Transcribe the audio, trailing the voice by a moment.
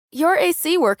Your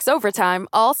AC works overtime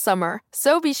all summer,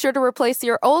 so be sure to replace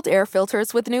your old air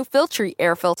filters with new Filtry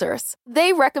air filters.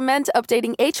 They recommend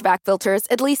updating HVAC filters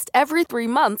at least every 3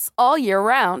 months all year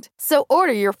round. So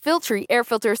order your Filtry air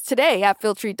filters today at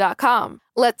Filtry.com.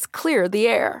 Let's clear the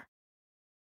air.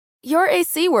 Your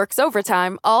AC works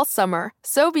overtime all summer,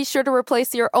 so be sure to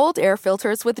replace your old air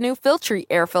filters with new Filtry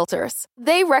air filters.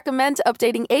 They recommend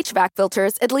updating HVAC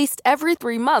filters at least every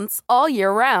 3 months all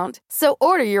year round. So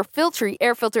order your Filtry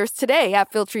air filters today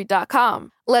at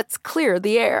Filtry.com. Let's clear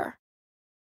the air.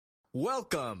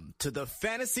 Welcome to the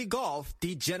Fantasy Golf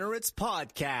Degenerates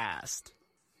Podcast.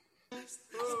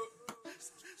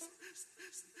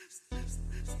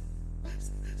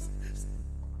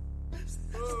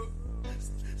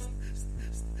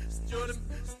 Jordan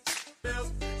Bell,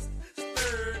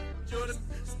 third. Jordan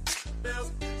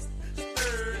Bell,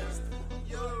 third.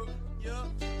 Yo.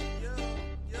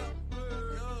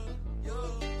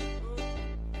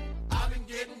 I've been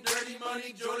getting dirty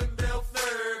money, Jordan Bell,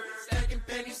 third. Stacking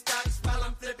penny stocks while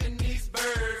I'm flipping these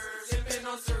birds. Sipping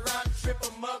on Ciroc, trip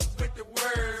 'em up with the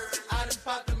words. I done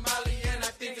popped the molly and I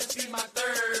think it's be my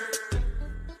third.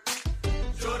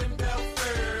 Jordan Bell,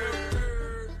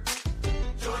 third.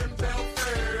 Jordan Bell,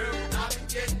 third. I've been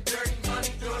getting dirty money,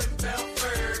 Jordan Bell,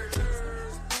 third.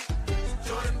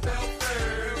 Jordan Bell,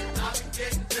 third. I've been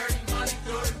getting dirty money,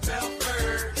 Jordan Bell,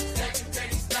 third. Stacking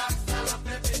penny stocks while I'm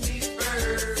flipping these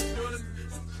birds. Jordan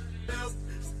Bell,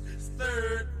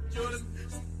 third. Jordan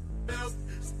Bell,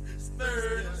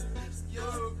 third.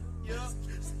 Yo.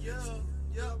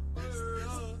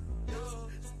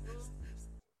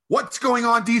 What's going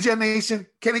on, DJ Nation?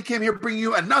 Kenny Kim here, bringing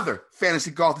you another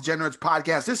Fantasy Golf Degenerates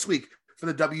podcast this week for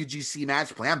the WGC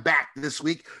match play. I'm back this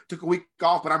week. Took a week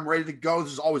off, but I'm ready to go.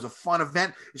 This is always a fun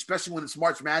event, especially when it's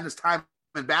March Madness time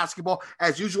in basketball.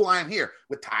 As usual, I am here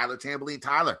with Tyler Tamboline.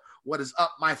 Tyler, what is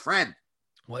up, my friend?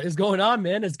 What is going on,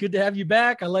 man? It's good to have you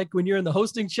back. I like when you're in the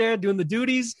hosting chair doing the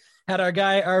duties. Had our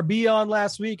guy RB on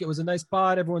last week. It was a nice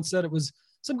pod. Everyone said it was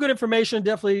some good information.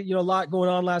 Definitely, a lot going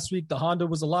on last week. The Honda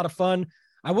was a lot of fun.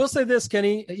 I will say this,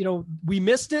 Kenny, we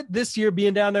missed it this year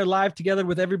being down there live together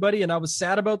with everybody, and I was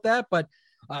sad about that. But,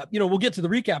 we'll get to the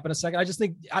recap in a second. I just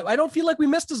think I don't feel like we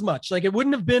missed as much. Like, it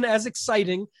wouldn't have been as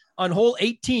exciting on hole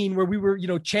 18 where we were,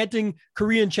 chanting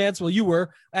Korean chants, well, you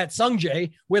were at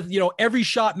Sungjae with, every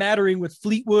shot mattering with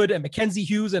Fleetwood and Mackenzie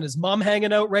Hughes and his mom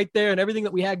hanging out right there and everything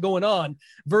that we had going on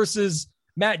versus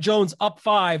Matt Jones up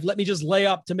 5. Let me just lay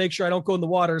up to make sure I don't go in the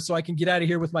water so I can get out of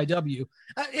here with my W.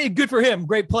 Good for him.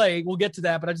 Great play. We'll get to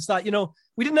that. But I just thought,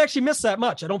 we didn't actually miss that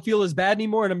much. I don't feel as bad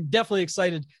anymore. And I'm definitely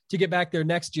excited to get back there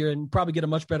next year and probably get a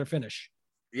much better finish.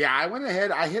 Yeah, I went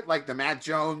ahead. I hit like the Matt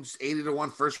Jones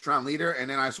 80-1 first round leader. And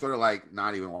then I sort of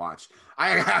not even watched. I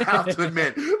have to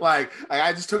admit,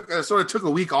 I just took a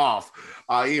week off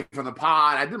even from the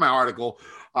pod. I did my article.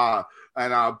 But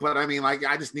I mean,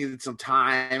 I just needed some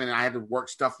time and I had to work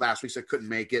stuff last week, so I couldn't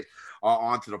make it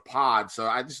onto the pod. So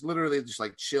I just literally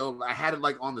chilled. I had it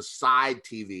on the side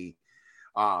TV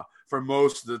for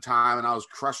most of the time. And I was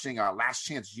crushing Last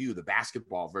Chance U, the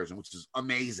basketball version, which is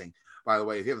amazing, by the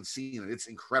way. If you haven't seen it, it's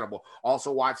incredible.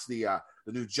 Also watch the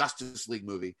new Justice League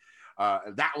movie.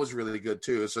 That was really good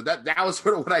too. So that was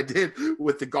sort of what I did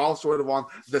with the golf, sort of on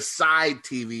the side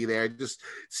TV there, just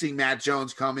seeing Matt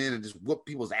Jones come in and just whoop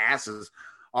people's asses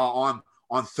on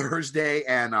Thursday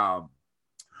and on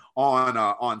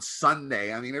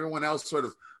Sunday. I mean, everyone else sort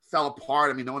of fell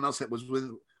apart. I mean, no one else was with,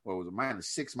 what was it,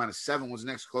 -6, -7 was the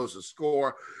next closest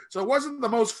score. So it wasn't the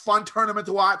most fun tournament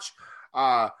to watch,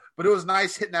 but it was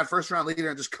nice hitting that first round leader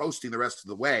and just coasting the rest of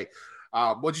the way.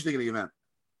 What'd you think of the event?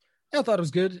 I thought it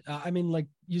was good.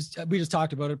 We just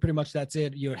talked about it. Pretty much that's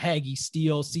it. Haggy,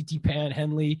 Steele, CT Pan,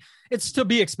 Henley. It's to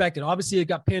be expected. Obviously, it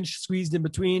got pinched, squeezed in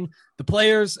between the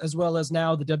players, as well as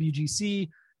now the WGC,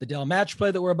 the Dell match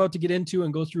play that we're about to get into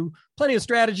and go through plenty of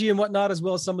strategy and whatnot, as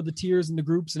well as some of the tiers and the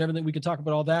groups and everything. We could talk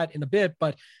about all that in a bit.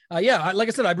 But like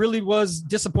I said, I really was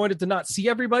disappointed to not see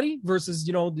everybody versus,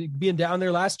 being down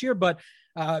there last year. But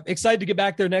excited to get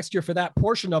back there next year for that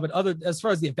portion of it. As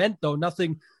far as the event, though,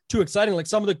 nothing too exciting. Like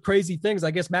some of the crazy things,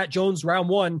 I guess Matt Jones round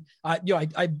 1,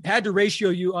 I had to ratio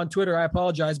you on Twitter. I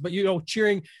apologize, but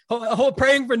cheering,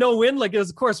 praying for no win. Like it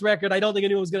was a course record. I don't think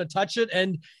anyone was going to touch it.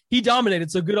 And he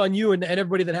dominated. So good on you. And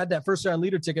everybody that had that first round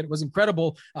leader ticket. It was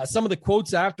incredible. Some of the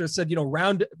quotes after said,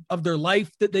 round of their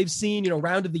life that they've seen,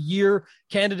 round of the year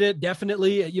candidate,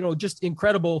 definitely, just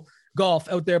incredible golf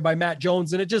out there by Matt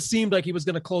Jones. And it just seemed like he was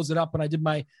going to close it up. When I did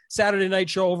my Saturday night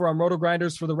show over on Roto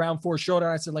Grinders for the round 4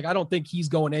 showdown, I said, I don't think he's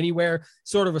going anywhere.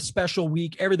 Sort of a special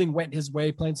week. Everything went his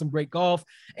way, playing some great golf.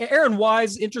 Aaron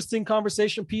Wise, interesting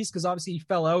conversation piece, because obviously he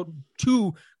fell out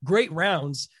 2 great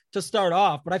rounds to start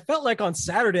off, but I felt like on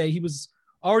Saturday he was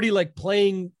already like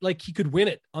playing like he could win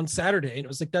it on Saturday. And it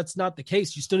was like, that's not the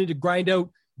case. You still need to grind out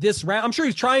this round. I'm sure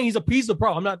he's trying. He's appeased the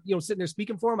pro. I'm not, sitting there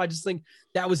speaking for him. I just think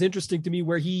that was interesting to me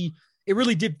where it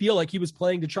really did feel like he was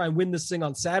playing to try and win this thing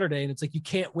on Saturday. And it's like, you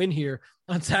can't win here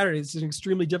on Saturday. It's an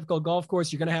extremely difficult golf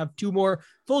course. You're going to have 2 more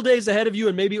full days ahead of you.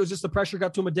 And maybe it was just the pressure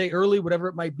got to him a day early, whatever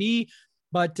it might be.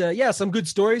 But some good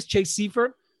stories. Chase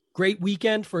Seifert, great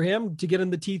weekend for him to get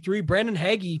in the T3. Brandon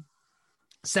Hagee,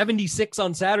 76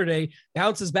 on Saturday,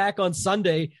 bounces back on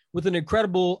Sunday with an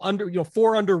incredible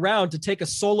 4 under round to take a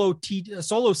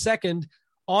solo second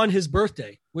on his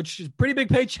birthday, which is a pretty big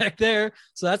paycheck there.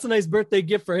 So that's a nice birthday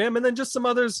gift for him. And then just some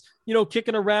others,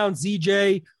 kicking around.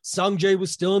 ZJ, Sungjae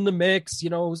was still in the mix,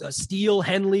 Steele,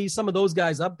 Henley, some of those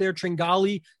guys up there.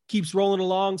 Tringali keeps rolling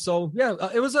along. So yeah,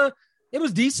 it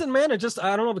was decent, man. It just,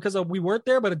 I don't know, because we weren't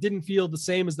there, but it didn't feel the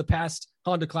same as the past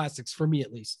Honda Classics for me,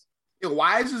 at least.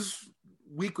 Wise's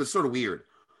week was sort of weird.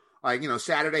 Like,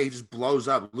 Saturday he just blows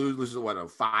up, loses a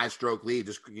 5-stroke lead,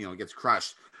 just gets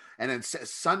crushed. And then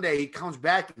Sunday he comes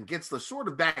back and gets the sort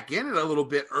of back in it a little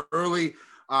bit early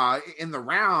in the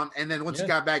round, and then once he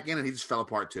got back in it, he just fell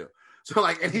apart too. So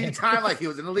like anytime like he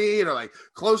was in the lead or like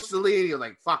close to the lead, he was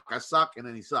like, "Fuck, I suck," and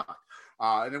then he sucked.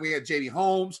 And then we had JB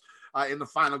Holmes in the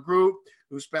final group,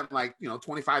 who spent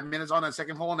 25 minutes on that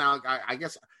second hole. Now I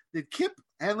guess, did Kip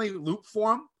Henley loop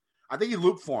for him? I think he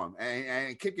looped for him,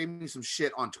 and Kip gave me some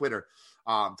shit on Twitter,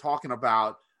 talking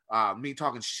about me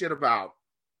talking shit about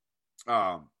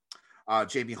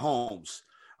JB Holmes,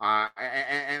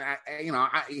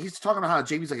 he's talking about how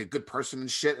JB's like a good person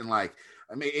and shit, and like,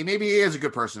 I mean, maybe he is a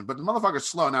good person, but the motherfucker's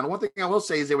slow. Now, the one thing I will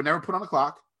say is they were never put on the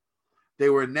clock. They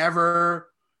were never,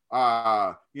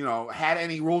 had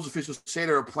any rules officials say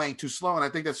they were playing too slow, and I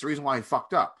think that's the reason why he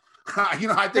fucked up. I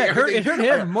think it hurt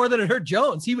him more than it hurt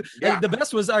Jones. The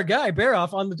best was our guy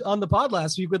Baroff on the pod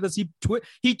last week with us. He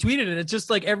tweeted it. It's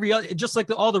just like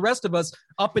all the rest of us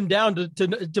up and down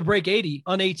to break 80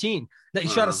 on 18. That he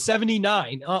shot a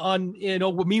 79 on.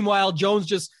 Meanwhile, Jones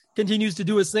just continues to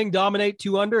do his thing, dominate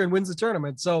 2 under, and wins the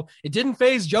tournament. So it didn't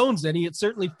phase Jones any. It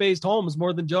certainly phased Holmes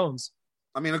more than Jones.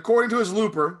 I mean, according to his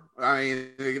looper,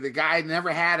 the guy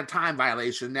never had a time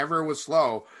violation, never was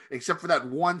slow, except for that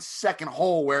 1 second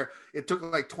hole where it took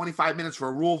like 25 minutes for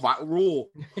a rule for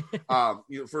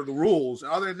the rules.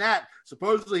 And other than that,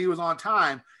 supposedly he was on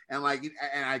time, and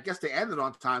I guess they ended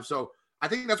on time. So I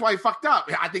think that's why he fucked up.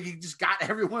 I think he just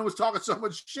everyone was talking so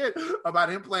much shit about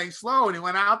him playing slow, and he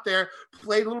went out there,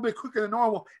 played a little bit quicker than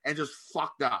normal, and just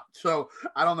fucked up. So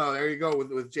I don't know. There you go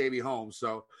with JB Holmes.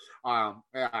 So I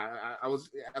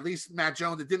was, at least Matt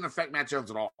Jones, it didn't affect Matt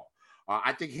Jones at all.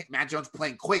 I think Matt Jones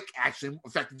playing quick actually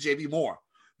affected JB more,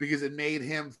 because it made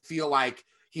him feel like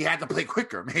he had to play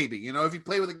quicker, maybe. If he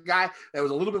played with a guy that was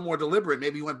a little bit more deliberate,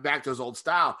 maybe he went back to his old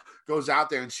style, goes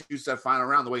out there and shoots that final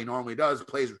round the way he normally does,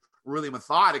 plays really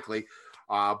methodically,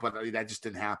 but that just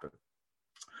didn't happen.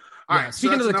 All right.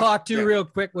 Speaking of the clock too, real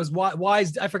quick, was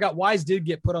Wise. I forgot Wise did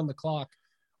get put on the clock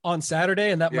on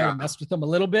Saturday, and that might have messed with him a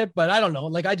little bit, but I don't know.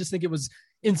 Like, I just think it was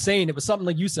insane. It was something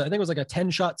like you said. I think it was like a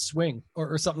 10-shot swing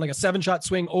or something, like a 7-shot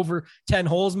swing over 10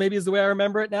 holes, maybe is the way I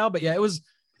remember it now. But yeah, it was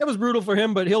brutal for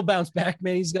him, but he'll bounce back,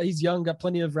 man. He's young, got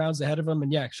plenty of rounds ahead of him.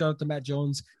 And yeah, shout out to Matt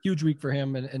Jones. Huge week for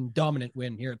him, and dominant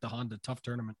win here at the Honda Tough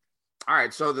Tournament. All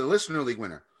right. So the Listener League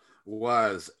winner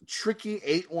was Tricky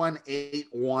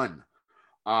 8181.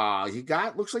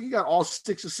 Looks like he got all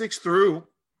 6 of 6 through,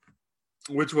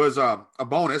 which was a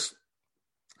bonus,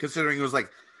 considering it was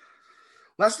like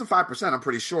less than 5%. I'm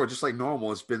pretty sure, just like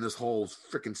normal, it's been this whole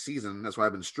freaking season. That's why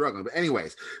I've been struggling. But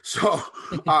anyways, so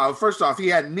first off, he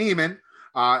had Neiman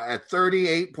at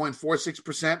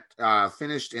 38.46%,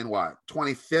 finished in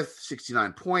 25th,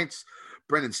 69 points.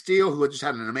 Brendan Steele, who had just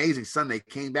had an amazing Sunday,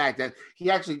 came back. That he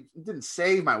actually didn't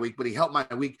save my week, but he helped my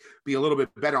week be a little bit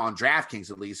better on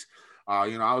DraftKings, at least. I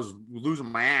was losing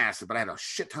my ass, but I had a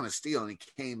shit ton of steal, and he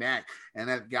came back, and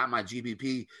that got my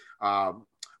GBP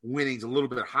winnings a little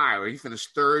bit higher. He finished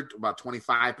third, about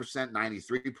 25%,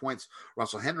 93 points.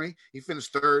 Russell Henry, he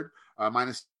finished third,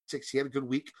 -6. He had a good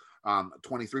week,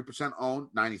 23% owned,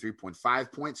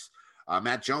 93.5 points.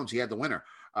 Matt Jones, he had the winner.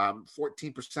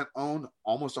 14% owned,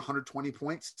 almost 120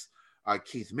 points.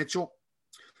 Keith Mitchell,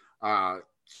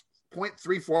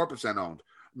 0.34% owned,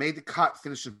 made the cut,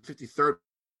 finished in 53rd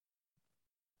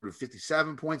with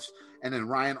 57 points. And then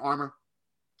Ryan Armour,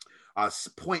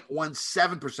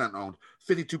 0.17% owned,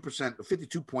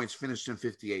 52 points, finished in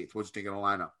 58th. What's taking a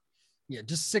lineup? Yeah,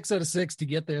 just 6 out of 6 to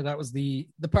get there. That was the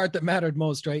part that mattered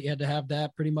most, right? You had to have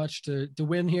that pretty much to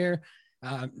win here.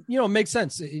 It makes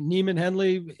sense. Neiman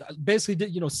Henley basically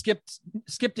did,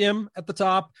 skipped him at the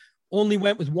top, only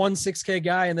went with one 6K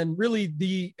guy. And then really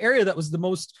the area that was the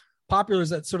most popular is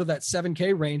that sort of that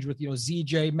 7K range with,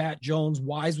 ZJ, Matt Jones,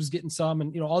 Wise was getting some,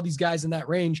 and, all these guys in that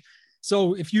range.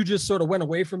 So if you just sort of went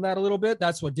away from that a little bit,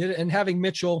 that's what did it. And having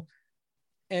Mitchell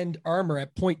and Armour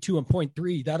at 0.2 and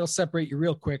 0.3, that'll separate you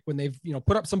real quick when they've,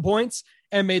 put up some points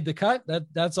and made the cut.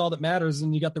 That's all that matters.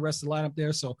 And you got the rest of the lineup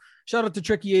there. So shout out to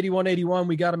Tricky 8181.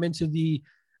 We got him into the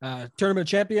Tournament of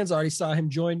Champions. I already saw him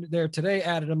join there today,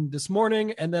 added him this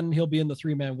morning, and then he'll be in the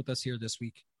 3-man with us here this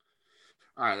week.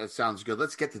 All right, that sounds good.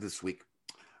 Let's get to this week.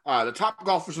 The top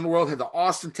golfers in the world head to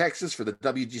Austin, Texas for the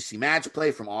WGC Match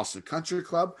Play from Austin Country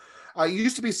Club. It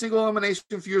used to be single elimination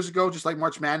a few years ago, just like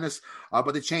March Madness,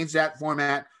 but they changed that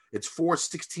format. It's 4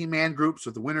 16-man groups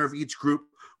with the winner of each group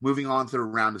moving on to the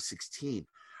round of 16.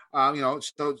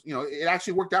 It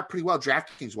actually worked out pretty well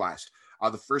DraftKings-wise.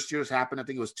 The first year this happened, I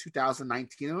think it was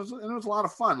 2019. It was a lot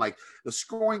of fun. Like, the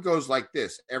scoring goes like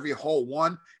this. Every hole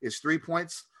won is 3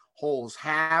 points. Holes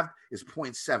halved is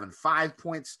 0.75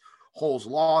 points. Holes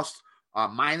lost,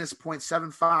 minus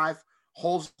 0.75.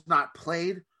 Holes not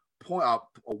played,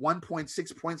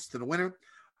 1.6 points to the winner,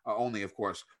 only, of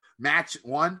course. Match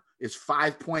won is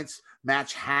 5 points.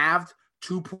 Match halved,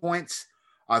 2 points.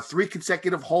 3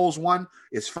 consecutive holes won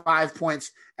is 5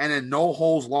 points. And then no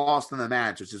holes lost in the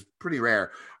match, which is pretty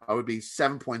rare. It would be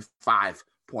 7.5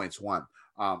 points won.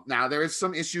 Now, there is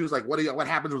some issues, like what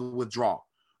happens with withdrawal.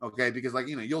 Okay, because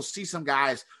you'll see some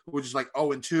guys who are just like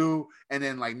 0-2 and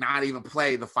then like not even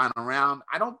play the final round.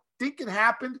 I don't think it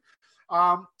happened.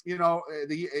 In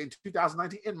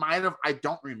 2019, it might have. I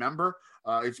don't remember.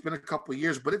 It's been a couple of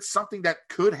years, but it's something that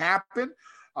could happen.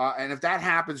 And if that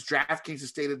happens, DraftKings has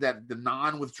stated that the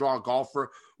non-withdrawal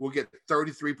golfer will get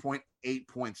 33.8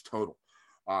 points total.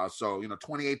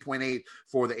 28.8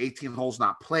 for the 18 holes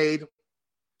not played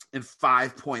and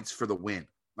 5 points for the win.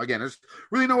 Again, there's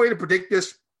really no way to predict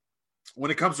this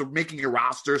when it comes to making your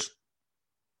rosters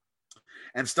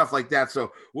and stuff like that.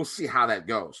 So we'll see how that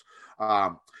goes.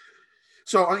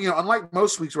 Unlike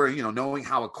most weeks where, knowing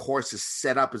how a course is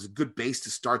set up is a good base to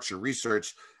start your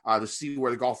research to see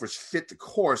where the golfers fit the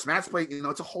course. Match play,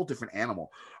 it's a whole different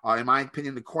animal. In my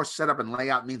opinion, the course setup and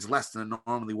layout means less than it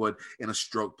normally would in a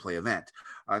stroke play event.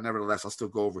 Nevertheless, I'll still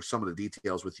go over some of the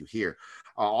details with you here.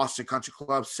 Austin Country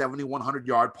Club,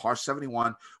 7,100-yard par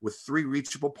 71 with 3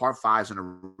 reachable par 5s and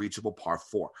a reachable par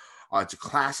 4. It's a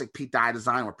classic Pete Dye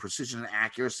design where precision and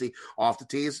accuracy off the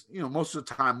tee is, most of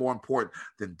the time more important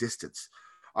than distance.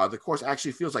 The course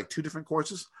actually feels like 2 different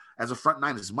courses, as the front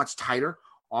 9 is much tighter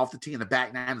off the tee and the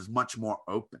back 9 is much more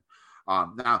open.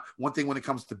 Now, one thing when it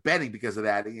comes to betting, because of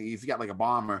that, if you got like a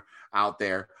bomber out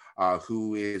there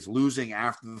who is losing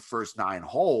after the first 9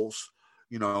 holes,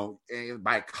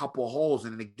 by a couple holes,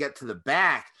 and then to get to the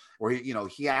back where he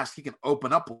can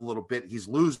open up a little bit, he's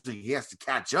losing, he has to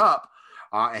catch up.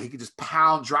 And he can just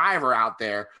pound driver out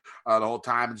there the whole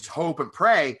time and just hope and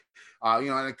pray.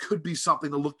 And it could be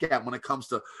something to look at when it comes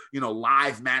to,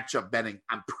 live matchup betting.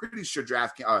 I'm pretty sure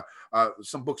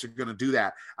some books are going to do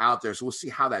that out there. So we'll see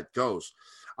how that goes.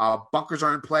 Bunkers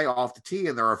are in play off the tee,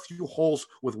 and there are a few holes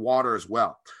with water as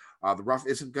well. The rough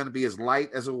isn't going to be as light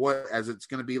as it's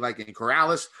going to be like in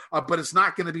Corrales, but it's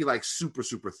not going to be like super,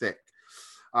 super thick.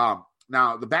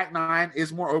 Now, the back 9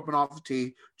 is more open off the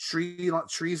tee.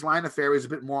 Trees line the fairways a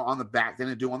bit more on the back than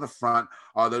they do on the front,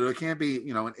 although there can be,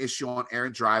 an issue on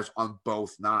errant drives on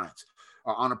both 9s.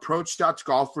 On approach shots,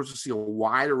 golfers will see a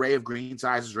wide array of green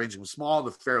sizes ranging from small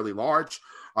to fairly large.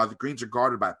 The greens are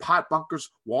guarded by pot bunkers,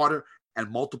 water, and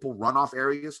multiple runoff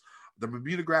areas. The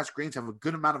Bermuda grass greens have a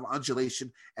good amount of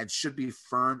undulation and should be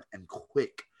firm and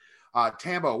quick.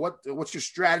 Tambo, what's your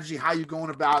strategy? How are you going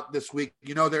about this week?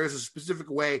 There is a specific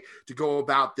way to go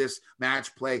about this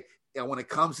match play. And when it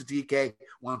comes to DK,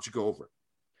 why don't you go over it?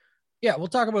 Yeah, we'll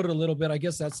talk about it a little bit. I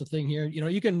guess that's the thing here.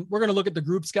 We're going to look at the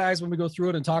groups, guys, when we go through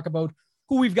it and talk about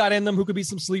who we've got in them, who could be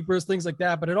some sleepers, things like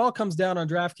that. But it all comes down on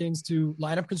DraftKings to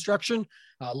lineup construction.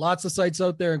 Lots of sites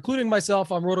out there, including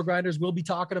myself on Roto Grinders. We'll be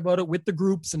talking about it with the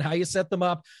groups and how you set them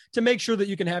up to make sure that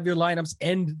you can have your lineups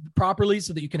end properly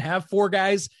so that you can have 4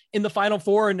 guys in the final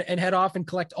 4 and head off and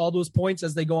collect all those points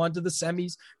as they go on to the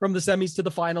semis, from the semis to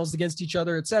the finals against each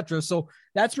other, etc. So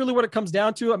that's really what it comes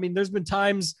down to. I mean, there's been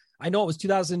times, I know it was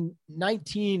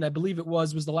 2019, I believe it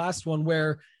was the last one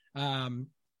where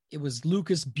it was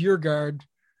Lucas Bjerregaard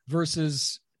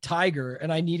versus Tiger,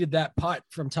 and I needed that putt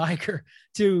from Tiger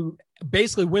to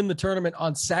basically win the tournament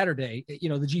on Saturday, the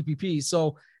GPP.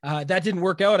 So that didn't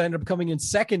work out. I ended up coming in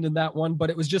second in that one, but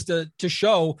it was just to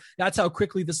show that's how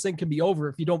quickly this thing can be over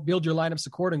if you don't build your lineups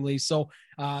accordingly. So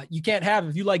you can't have,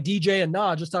 if you like DJ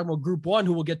and just talking about group 1,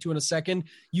 who we'll get to in a second,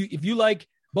 if you like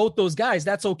both those guys,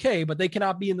 that's okay, but they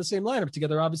cannot be in the same lineup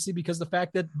together, obviously, because the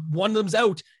fact that one of them's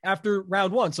out after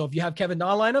round one. So if you have Kevin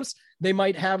Na lineups, they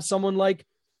might have someone like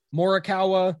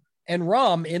Morikawa and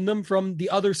Rahm in them from the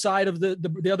other side of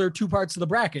the other two parts of the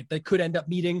bracket that could end up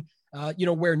meeting,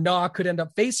 where Na could end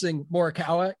up facing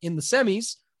Morikawa in the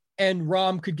semis, and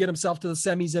Rahm could get himself to the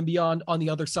semis and beyond on the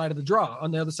other side of the draw,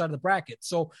 on the other side of the bracket.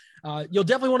 So you'll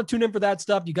definitely want to tune in for that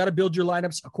stuff. You got to build your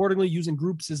lineups accordingly. Using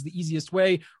groups is the easiest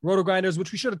way. Roto-Grinders,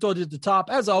 which we should have told you at the top.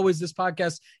 As always, this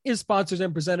podcast is sponsored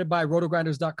and presented by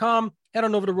rotogrinders.com. Head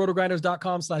on over to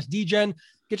rotogrinders.com/dgen.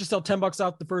 Get yourself $10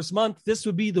 off the first month. This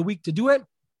would be the week to do it.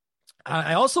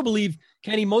 I also believe,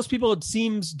 Kenny, most people, it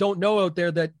seems, don't know out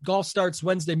there that golf starts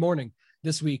Wednesday morning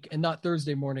this week and not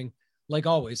Thursday morning, like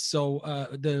always. So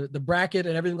the bracket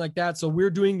and everything like that. So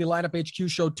we're doing the Lineup HQ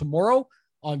show tomorrow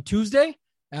on Tuesday,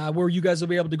 where you guys will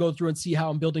be able to go through and see how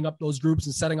I'm building up those groups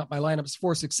and setting up my lineups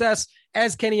for success.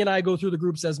 As Kenny and I go through the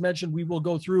groups, as mentioned, we will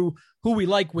go through who we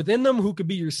like within them, who could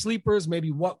be your sleepers,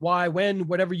 maybe what, why, when,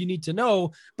 whatever you need to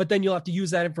know. But then you'll have to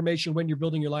use that information when you're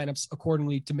building your lineups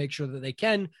accordingly to make sure that they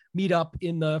can meet up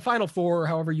in the final four, or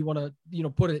however you want to,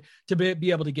 put it, to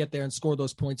be able to get there and score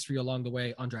those points for you along the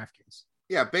way on DraftKings.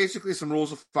 Yeah, basically some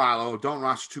rules to follow. Don't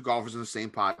roster two golfers in the same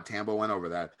pod. Tambo went over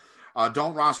that.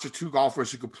 Don't roster two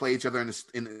golfers who could play each other in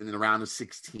the round of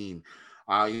 16.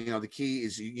 The key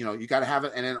is, you got to have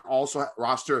it. And then also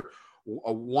roster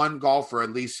one golfer,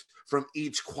 at least from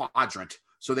each quadrant,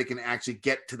 so they can actually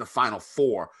get to the final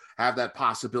four, have that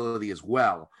possibility as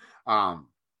well.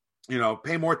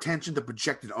 Pay more attention to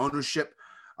projected ownership.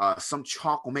 Some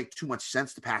chalk will make too much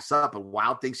sense to pass up, but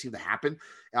wild things seem to happen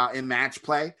in match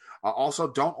play. Also,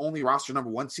 don't only roster number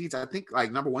one seeds. I think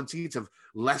number one seeds have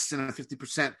less than a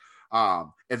 50%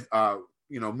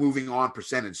 moving on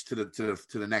percentage to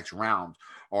the next round,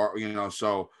 or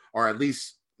at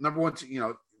least number one.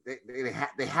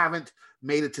 They haven't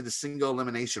made it to the single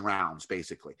elimination rounds.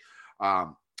 Basically, I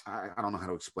don't know how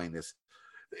to explain this.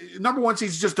 Number one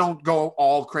seeds just don't go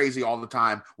all crazy all the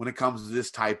time when it comes to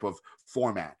this type of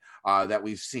format that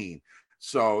we've seen.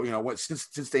 So,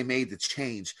 since they made the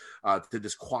change to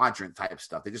this quadrant type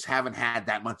stuff, they just haven't had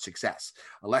that much success,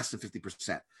 less than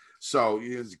 50%. So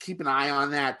keep an eye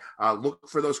on that. Look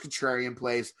for those contrarian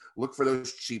plays, look for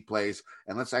those cheap plays,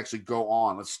 and let's actually go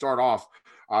on. Let's start off.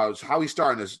 How are we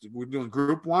starting this? We're doing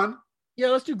group one? Yeah,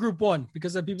 let's do group one,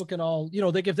 because then people can all,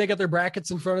 if they get their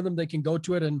brackets in front of them, they can go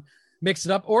to it and mix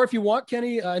it up. Or if you want,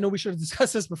 Kenny, I know we should have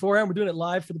discussed this beforehand. We're doing it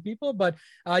live for the people, but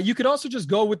you could also just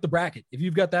go with the bracket. If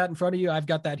you've got that in front of you, I've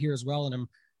got that here as well. And I'm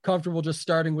comfortable just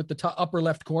starting with the upper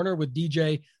left corner with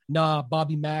DJ, Na,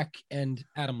 Bobby Mack, and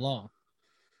Adam Long.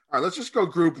 All right, let's just go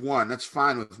group one. That's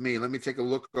fine with me. Let me take a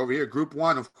look over here. Group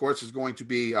one, of course, is going to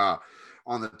be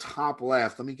on the top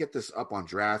left. Let me get this up on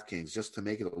DraftKings just to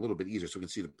make it a little bit easier so we can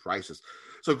see the prices.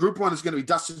 So group one is going to be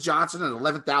Dustin Johnson at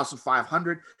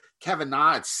 11,500, Kevin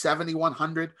Na at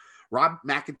 7,100, Rob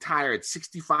McIntyre at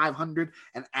 6,500,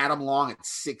 and Adam Long at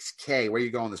 6K. Where are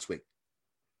you going this week?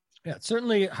 Yeah, it's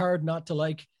certainly hard not to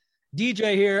like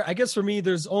DJ here. I guess for me,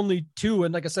 there's only two,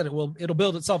 and like I said, it'll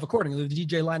build itself accordingly. The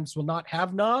DJ lineups will not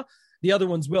have Na. The other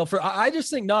ones will. I just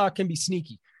think Na can be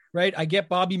sneaky, right? I get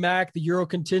Bobby Mack, the Euro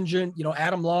contingent,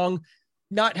 Adam Long,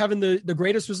 not having the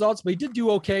greatest results, but he did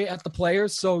do okay at the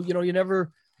Players. So, you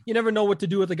never know what to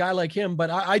do with a guy like him, but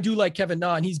I do like Kevin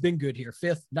Na, and he's been good here.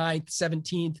 5th, 9th,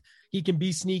 17th. He can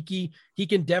be sneaky. He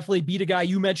can definitely beat a guy.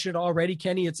 You mentioned it already,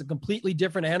 Kenny. It's a completely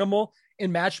different animal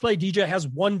in match play. DJ has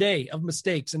one day of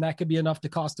mistakes, and that could be enough to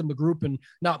cost him the group and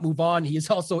not move on. He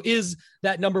is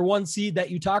that number one seed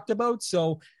that you talked about.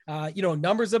 So,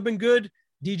 numbers have been good.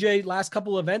 DJ last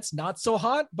couple events, not so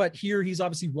hot, but here he's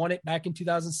obviously won it back in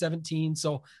 2017.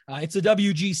 So it's a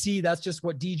WGC. That's just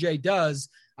what DJ does.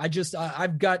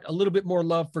 I've got a little bit more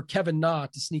love for Kevin Na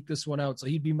to sneak this one out. So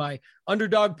he'd be my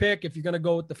underdog pick. If you're going to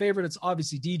go with the favorite, it's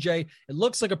obviously DJ. It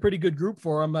looks like a pretty good group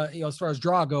for him, as far as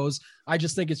draw goes. I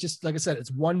just think it's just, like I said,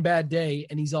 it's one bad day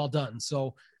and he's all done.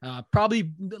 So I'll probably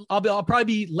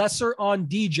be lesser on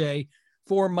DJ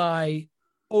for my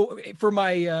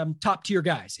top tier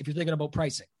guys, if you're thinking about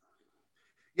pricing.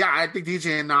 Yeah, I think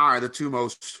DJ and Na are the two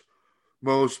most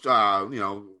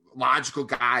logical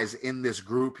guys in this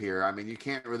group here. I mean, you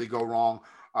can't really go wrong,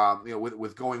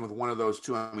 with going with one of those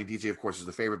two. I mean, DJ, of course, is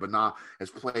the favorite, but Na has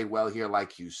played well here,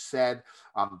 like you said.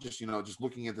 Just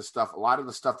looking at the stuff, a lot of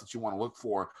the stuff that you want to look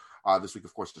for This week,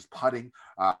 of course, is putting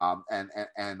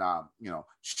and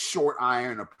short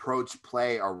iron approach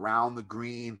play around the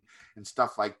green and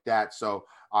stuff like that. So,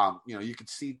 you could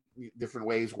see different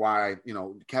ways why,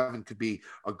 Kevin could be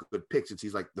a good pick since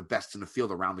he's like the best in the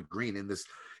field around the green in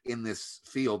this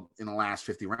field in the last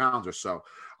 50 rounds or so.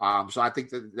 So I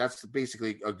think that's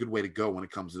basically a good way to go when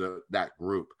it comes to that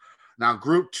group. Now,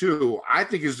 group 2, I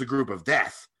think, is the group of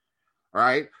death. All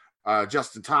right.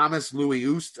 Justin Thomas, Louis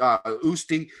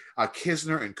Usti,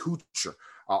 Kisner, and Kuchar.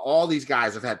 All these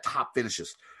guys have had top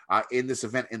finishes in this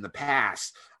event in the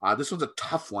past. This one's a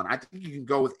tough one. I think you can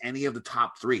go with any of the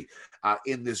top 3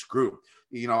 in this group.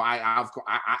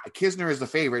 Kisner is the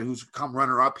favorite, who's come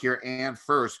runner up here and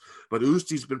first, but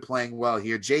Usti's been playing well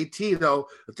here. JT, though,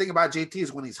 the thing about JT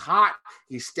is when he's hot,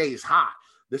 he stays hot.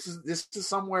 This is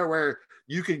somewhere where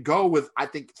you can go with, I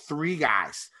think, 3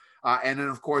 guys. And then,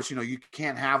 of course, you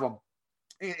can't have them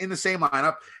in the same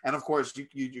lineup. And, of course,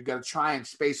 you got to try and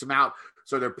space them out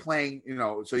so they're playing,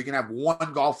 so you can have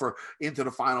one golfer into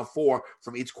the Final Four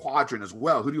from each quadrant as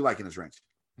well. Who do you like in this range?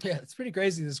 Yeah, it's pretty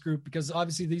crazy, this group, because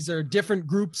obviously these are different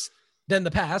groups than the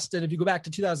past. And if you go back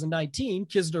to 2019,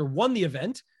 Kisner won the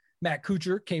event. Matt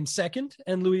Kuchar came second,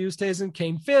 and Louis Oosthuizen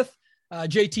came fifth.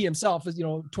 JT himself is,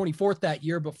 24th that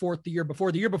year, but fourth the year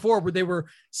before. The year before, where they were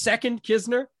second,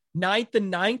 Kisner, ninth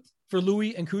for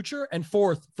Louis and Kuchar, and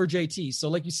fourth for JT. So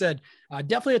like you said,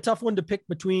 definitely a tough one to pick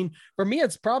between. For me,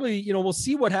 it's probably, we'll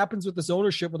see what happens with this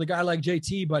ownership with a guy like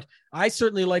JT, but I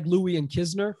certainly like Louis and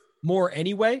Kisner more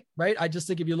anyway, right? I just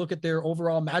think if you look at their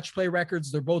overall match play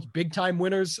records, they're both big time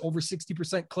winners, over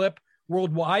 60% clip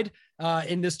worldwide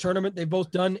in this tournament. They've both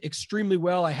done extremely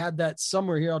well. I had that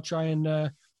somewhere here. I'll try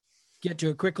and get to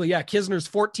it quickly. Yeah, Kisner's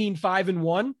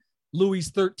 14-5-1.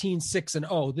 Louis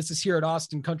 13-6-0. This is here at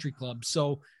Austin Country Club.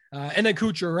 So, and then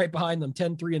Kuchar right behind them,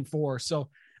 10-3-4. So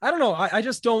I don't know.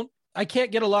 I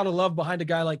can't get a lot of love behind a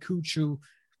guy like Kuchar, who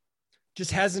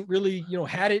just hasn't really,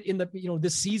 had it in the,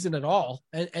 this season at all.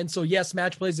 And so, yes,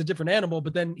 match play is a different animal,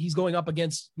 but then he's going up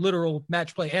against literal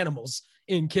match play animals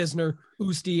in Kisner,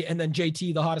 Usti, and then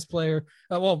JT, the hottest player.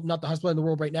 Well, not the hottest player in the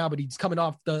world right now, but he's coming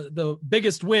off the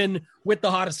biggest win with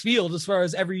the hottest field as far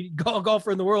as every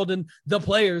golfer in the world and the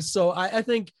players. So I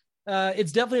think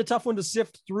it's definitely a tough one to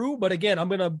sift through. But again, I'm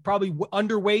going to probably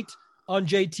underweight on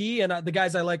JT, and the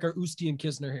guys I like are Usti and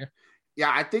Kisner here.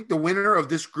 Yeah, I think the winner of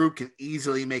this group can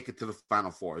easily make it to the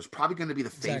Final Four. It's probably going to be the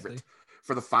favorite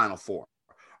for the Final Four,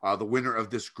 the winner of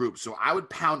this group. So I would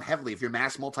pound heavily, if you're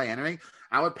mass multi-entering,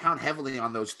 I would pound heavily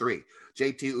on those 3,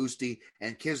 JT, Usti,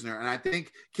 and Kisner. And I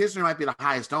think Kisner might be the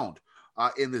highest owned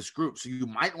in this group. So you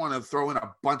might want to throw in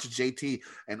a bunch of JT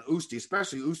and Usti,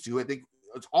 especially Usti, who I think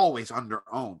is always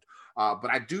under-owned.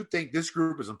 But I do think this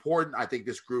group is important. I think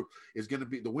this group is going to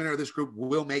be the winner of this group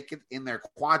will make it in their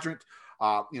quadrant.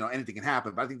 Anything can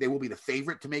happen, but I think they will be the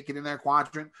favorite to make it in their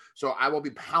quadrant. So I will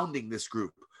be pounding this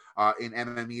group in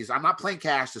MMEs. I'm not playing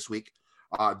cash this week,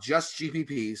 just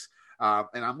GPPs.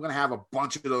 And I'm going to have a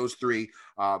bunch of those 3,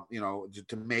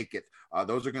 to make it.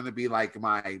 Those are going to be like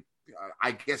my,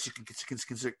 I guess you can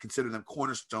consider them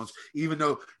cornerstones, even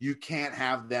though you can't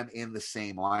have them in the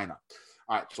same lineup.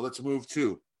 All right, so let's move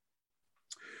to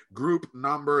group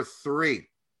number 3.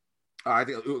 Let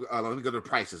me go to the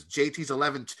prices. JT's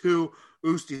 11-2,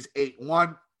 Usti's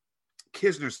 8-1,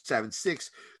 Kisner's 7-6,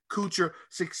 Kuchar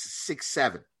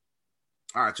 6-7.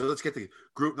 All right, so let's get to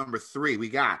group number 3. We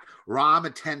got Rahm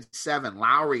at 10-7,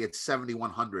 Lowry at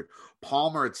 7,100,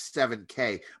 Palmer at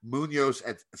 7K, Munoz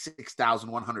at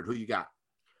 6,100. Who you got?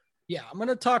 Yeah, I'm going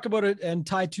to talk about it and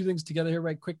tie 2 things together here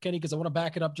right quick, Kenny, because I want to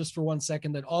back it up just for 1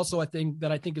 second. That also I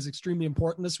think is extremely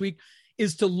important this week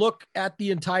is to look at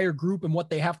the entire group and what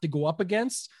they have to go up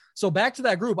against. So back to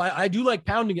that group, I do like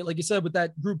pounding it, like you said, with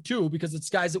that group 2, because it's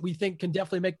guys that we think can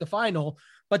definitely make the final,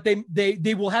 but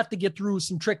they will have to get through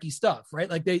some tricky stuff, right?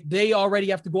 Like they already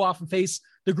have to go off and face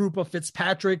the group of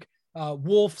Fitzpatrick,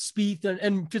 Wolf, Spieth,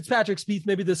 and Fitzpatrick, Spieth,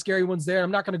 maybe the scary ones there.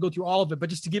 I'm not going to go through all of it, but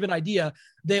just to give an idea,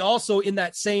 they also in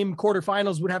that same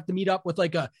quarterfinals would have to meet up with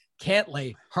like a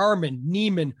Cantlay, Harmon,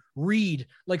 Neiman, Reed,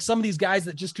 like some of these guys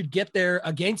that just could get there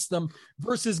against them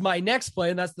versus my next play.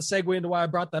 And that's the segue into why I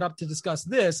brought that up to discuss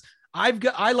this. I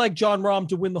like Jon Rahm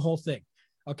to win the whole thing.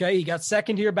 Okay. He got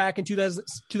second here back in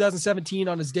 2017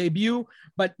 on his debut,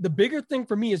 but the bigger thing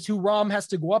for me is who Rahm has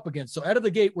to go up against. So out of the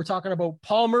gate, we're talking about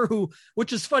Palmer,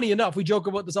 which is funny enough. We joke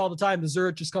about this all the time. The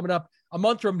Zurich is coming up a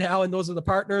month from now, and those are the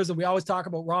partners. And we always talk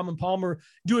about Rahm and Palmer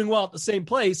doing well at the same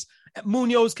place.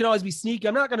 Munoz can always be sneaky.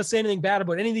 I'm not going to say anything bad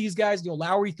about any of these guys.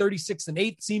 Lowry 36 and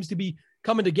 8 seems to be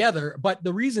coming together, but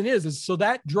the reason is so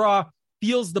that draw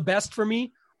feels the best for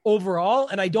me overall,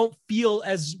 and I don't feel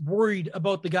as worried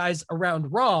about the guys around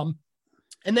Rahm.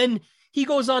 And then he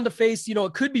goes on to face,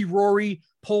 it could be Rory,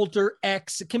 Poulter,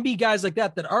 X. It can be guys like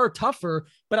that are tougher,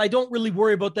 but I don't really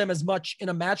worry about them as much in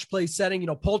a match play setting.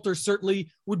 Poulter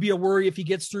certainly would be a worry if he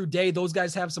gets through Day. Those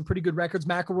guys have some pretty good records.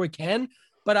 McIlroy can,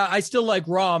 but I still like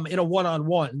Rahm in a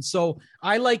one-on-one. So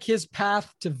I like his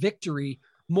path to victory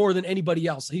more than anybody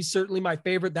else. He's certainly my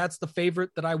favorite. That's the favorite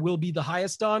that I will be the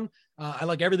highest on. I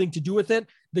like everything to do with it.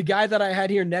 The guy that I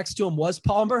had here next to him was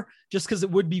Palmer, just because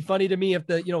it would be funny to me if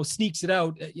sneaks it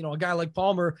out. A guy like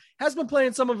Palmer has been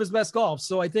playing some of his best golf.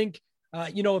 So I think,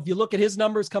 if you look at his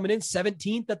numbers coming in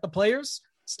 17th at the Players,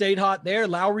 stayed hot there.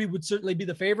 Lowry would certainly be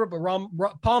the favorite,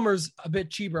 but Palmer's a bit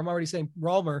cheaper. I'm already saying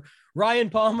Palmer. Ryan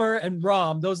Palmer and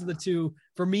Rahm, those are the two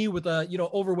for me with a,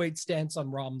 overweight stance on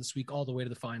Rahm this week all the way to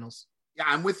the finals. Yeah,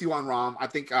 I'm with you on Rahm. I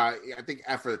think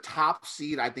for the top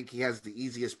seed, I think he has the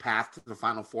easiest path to the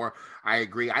Final Four. I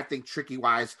agree. I think tricky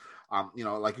wise,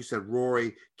 like you said,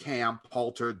 Rory, Cam,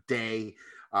 Poulter, Day,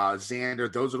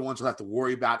 Xander, those are the ones who have to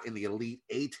worry about in the Elite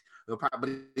Eight. But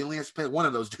he only has to play one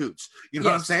of those dudes. You know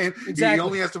what I'm saying? Exactly.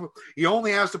 He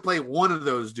only has to play one of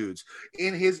those dudes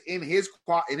in his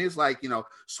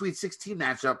Sweet 16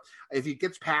 matchup. If he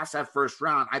gets past that first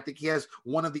round, I think he has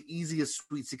one of the easiest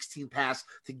Sweet 16 paths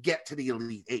to get to the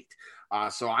Elite Eight.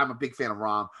 So I'm a big fan of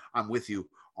Rahm. I'm with you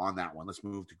on that one. Let's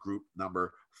move to group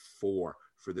number 4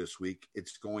 for this week.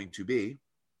 It's going to be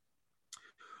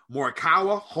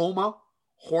Morikawa, Homa,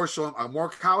 Horschel.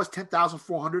 Morikawa is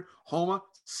 10,400. Homa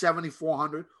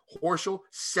 7,400. Horschel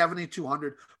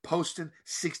 7,200. Poston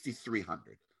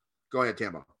 6,300. Go ahead,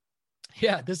 Tambo.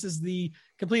 Yeah, this is the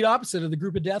complete opposite of the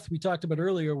group of death we talked about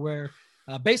earlier, where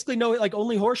basically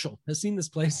only Horschel has seen this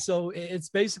place. So it's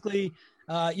basically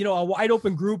a wide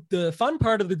open group. The fun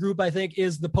part of the group, I think,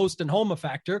 is the Poston Homa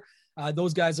factor.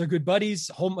 Those guys are good buddies.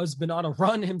 Homa's been on a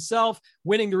run himself,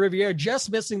 winning the Riviera,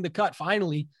 just missing the cut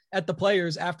finally at the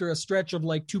Players after a stretch of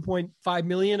like 2.5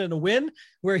 million and a win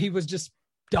where he was just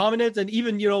dominant. And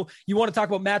even, you want to talk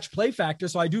about match play factor.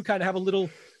 So I do kind of have a little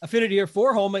affinity here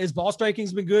for Homa. His ball striking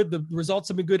has been good. The results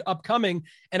have been good upcoming.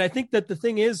 And I think that the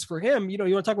thing is for him, you want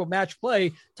to talk about match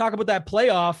play, talk about that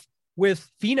playoff with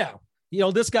Finau.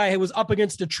 This guy was up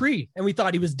against a tree and we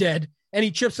thought he was dead. And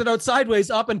he chips it out sideways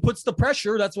up and puts the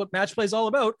pressure. That's what match play is all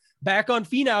about. Back on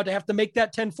Finau to have to make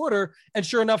that 10-footer. And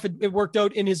sure enough, it worked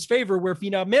out in his favor where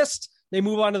Finau missed. They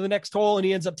move on to the next hole and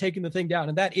he ends up taking the thing down.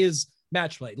 And that is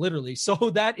match play, literally. So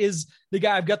that is the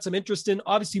guy I've got some interest in.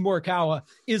 Obviously, Morikawa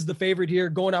is the favorite here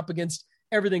going up against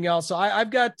everything else. So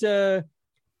I've got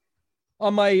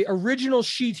on my original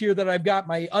sheet here that I've got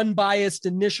my unbiased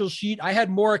initial sheet. I had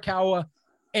Morikawa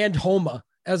and Homa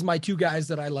as my two guys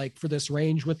that I like for this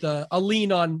range with a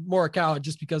lean on Morikawa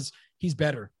just because he's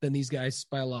better than these guys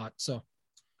by a lot. So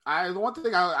the one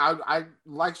thing I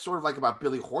like sort of like about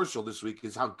Billy Horschel this week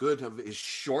is how good of his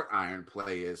short iron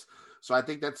play is. So I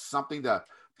think that's something to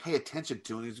pay attention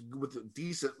to, and he's with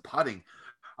decent putting.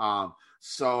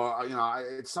 It's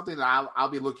something that I'll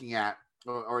be looking at,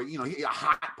 or a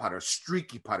hot putter,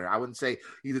 streaky putter. I wouldn't say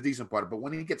he's a decent putter, but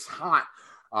when he gets hot,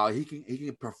 he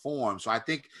can perform. So I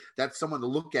think that's someone to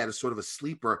look at as sort of a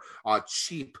sleeper,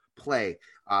 cheap play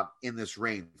in this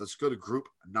range. Let's go to group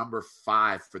number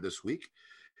 5 for this week.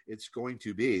 It's going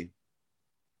to be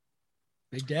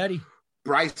Big Daddy,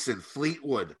 Bryson,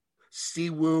 Fleetwood,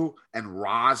 Siwoo, and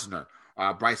Rosner.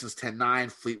 Bryson's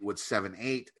 10-9, Fleetwood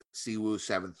 7-8, Siwoo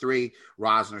 7-3,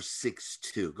 Rosner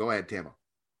 6-2. Go ahead, Tammo.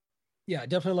 Yeah,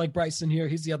 definitely like Bryson here.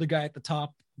 He's the other guy at the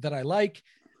top that I like.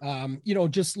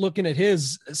 Just looking at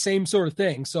his same sort of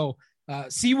thing. So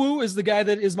Siwoo is the guy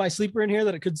that is my sleeper in here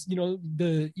that it could,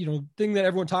 the thing that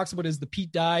everyone talks about is the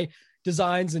Pete Dye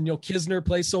designs, and Kisner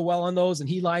plays so well on those, and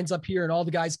he lines up here, and all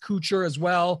the guys, Kuchar as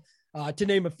well, to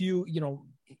name a few,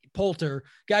 Poulter,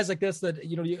 guys like this that,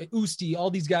 Usti, all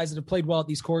these guys that have played well at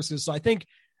these courses. So I think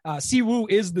Siwoo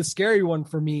is the scary one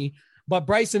for me, but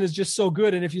Bryson is just so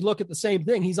good. And if you look at the same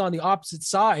thing, he's on the opposite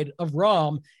side of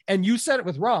Rahm. And you said it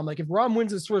with Rahm, like if Rahm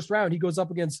wins his first round, he goes up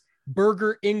against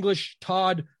Berger, English,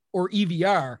 Todd, or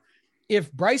EVR.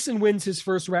 If Bryson wins his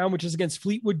first round, which is against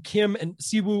Fleetwood, Kim, and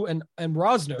Siwoo and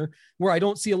Rosner, where I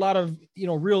don't see a lot of,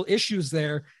 real issues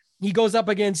there, he goes up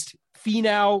against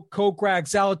Finau, Kokrak,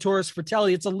 Zalatoris,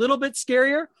 Fratelli. It's a little bit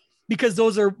scarier because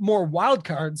those are more wild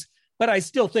cards, but I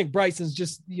still think Bryson's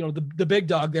just, the big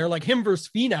dog there, like him versus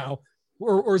Finau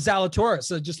or Zalatoris.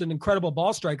 So just an incredible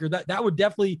ball striker. That would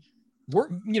definitely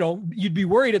work. You'd be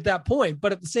worried at that point,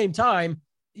 but at the same time,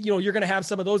 you're going to have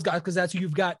some of those guys because that's who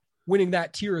you've got winning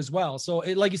that tier as well. So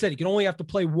like you said, you can only have to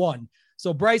play one.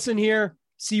 So Bryson here,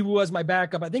 Siwoo as my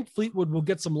backup. I think Fleetwood will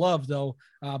get some love though,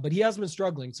 but he has been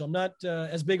struggling. So I'm not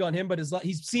as big on him, but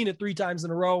he's seen it 3 times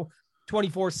in a row,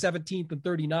 24th, 17th, and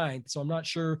 39th. So I'm not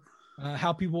sure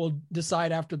how people will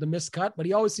decide after the missed cut, but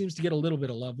he always seems to get a little bit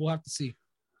of love. We'll have to see.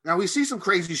 Now, we see some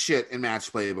crazy shit in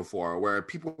match play before where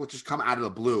people will just come out of the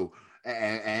blue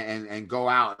and go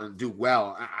out and do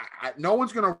well. No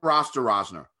one's going to roster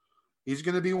Rosner. He's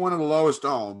going to be one of the lowest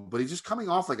owned, but he's just coming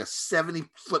off like a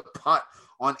 70-foot putt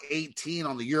on 18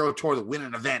 on the Euro Tour to win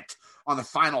an event on the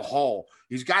final hole.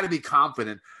 He's got to be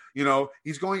confident. You know,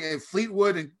 he's going in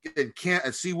Fleetwood and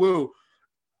Siwoo.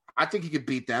 I think he could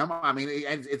beat them. I mean,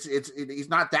 he's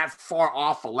not that far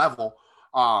off a level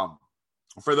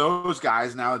for those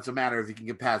guys. Now it's a matter if he can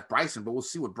get past Bryson, but we'll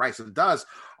see what Bryson does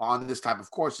on this type of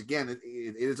course. Again, it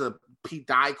is a Pete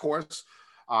Dye course.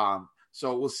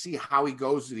 So we'll see how he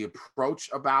goes to the approach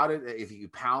about it. If he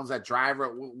pounds that driver,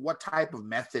 what type of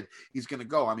method he's going to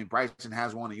go. I mean, Bryson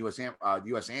has won a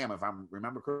USAM, if I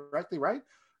remember correctly, right?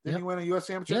 Didn't he win a US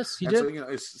Amateur? Yes, he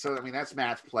did. So, I mean, that's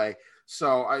match play.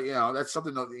 So, that's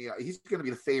something that he's going to be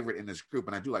the favorite in this group.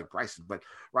 And I do like Bryson, but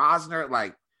Rosner,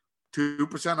 like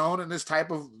 2% owned in this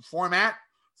type of format,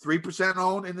 3%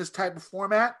 owned in this type of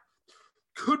format,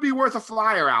 could be worth a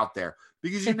flyer out there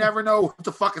because you never know what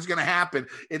the fuck is going to happen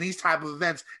in these type of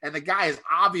events. And the guy is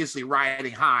obviously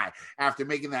riding high after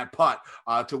making that putt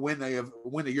to win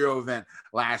the Euro event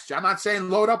last year. I'm not saying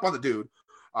load up on the dude,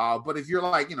 but if you're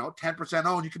like, 10%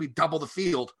 owned, you could be double the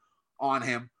field on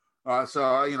him. So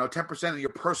 10% of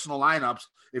your personal lineups,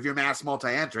 if you're mass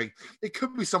multi-entering, it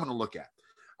could be someone to look at.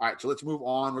 All right, so let's move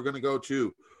on. We're going to go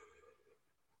to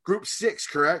Group 6,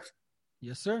 correct?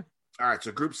 Yes, sir. All right,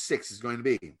 so Group 6 is going to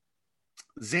be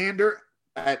Xander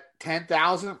at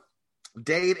 10,000,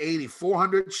 Day at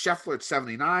 8,400, Scheffler at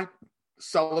 79,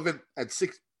 Sullivan at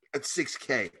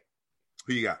 6K.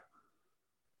 Who you got?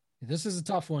 This is a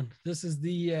tough one. This is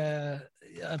the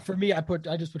for me. I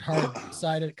just put hard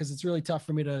beside it because it's really tough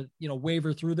for me to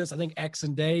waver through this. I think X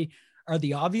and Day are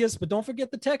the obvious, but don't forget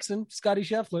the Texan, Scotty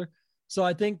Scheffler. So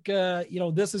I think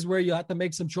this is where you have to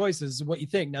make some choices. What you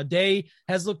think now? Day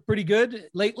has looked pretty good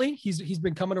lately. He's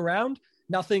been coming around.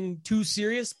 Nothing too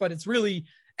serious, but it's really,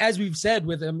 as we've said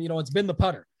with him, it's been the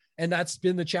putter. And that's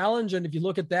been the challenge. And if you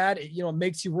look at that, it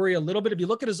makes you worry a little bit. If you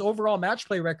look at his overall match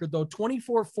play record, though,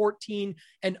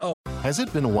 24-14-0. Has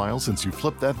it been a while since you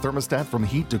flipped that thermostat from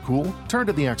heat to cool? Turn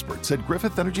to the experts at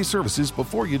Griffith Energy Services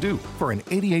before you do for an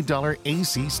 $88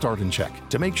 AC start and check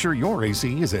to make sure your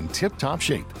AC is in tip-top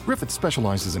shape. Griffith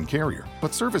specializes in Carrier,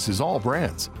 but services all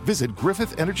brands. Visit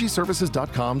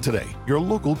GriffithEnergyServices.com today. Your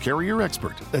local Carrier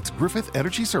expert. That's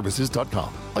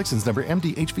GriffithEnergyServices.com. License number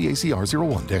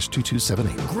MDHVACR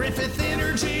 01-2278. Griffith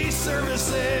Energy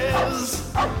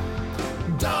Services.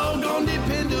 Doggone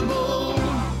dependable.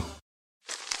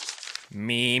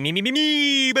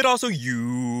 Me, but also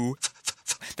you.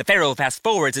 The Pharaoh fast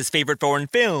forwards his favorite foreign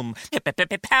film,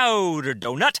 Powder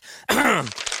Donut.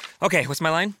 Okay, what's my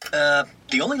line?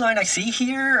 The only line I see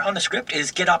here on the script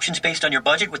is get options based on your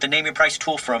budget with the Name Your Price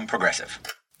tool from Progressive.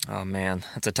 Oh man,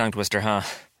 that's a tongue twister, huh?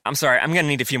 I'm sorry, I'm gonna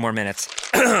need a few more minutes.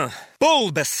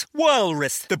 Bulbous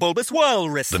Walrus, the Bulbous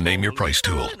Walrus. The Name Your Price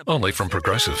tool, only from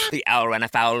Progressive. The owl ran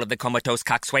afoul of the comatose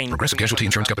coxswain. Progressive Casualty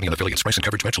Insurance Company and affiliates. Price and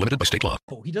coverage match limited by state law.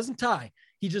 He doesn't tie.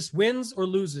 He just wins or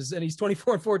loses, and he's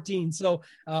 24-14. So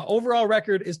overall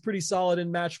record is pretty solid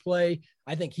in match play.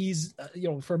 I think he's,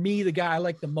 for me, the guy I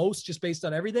like the most just based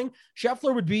on everything.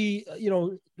 Scheffler would be,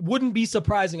 wouldn't be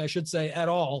surprising, I should say, at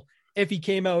all if he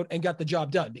came out and got the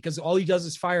job done, because all he does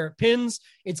is fire at pins.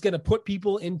 It's going to put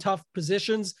people in tough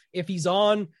positions. If he's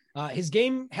on, his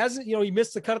game hasn't, he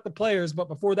missed the cut at the Players, but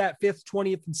before that, 5th,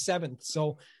 20th, and 7th.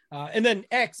 So, and then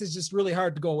X is just really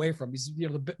hard to go away from. He's,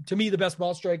 to me, the best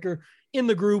ball striker in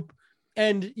the group.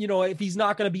 And, if he's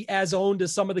not going to be as owned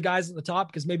as some of the guys at the top,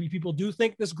 because maybe people do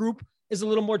think this group is a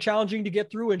little more challenging to get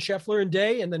through, and Scheffler and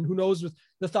Day, and then who knows with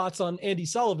the thoughts on Andy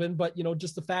Sullivan, but,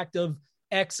 just the fact of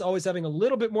X always having a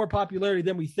little bit more popularity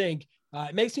than we think.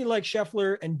 It makes me like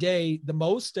Scheffler and Day the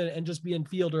most, and just being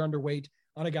field or underweight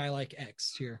on a guy like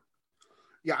X here.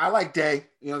 Yeah, I like Day.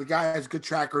 The guy has a good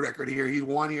track record here. He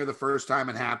won here the first time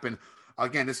it happened.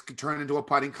 Again, this could turn into a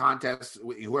putting contest.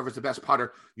 Whoever's the best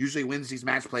putter usually wins these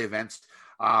match play events.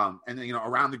 And then,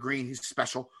 around the green, he's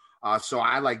special. So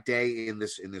I like Day in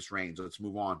this range. Let's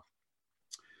move on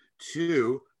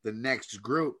to the next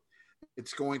group.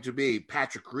 It's going to be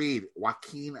Patrick Reed,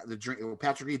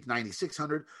 Patrick Reed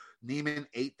 9,600, Neiman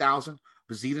 8,000,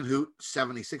 Bazid Hoot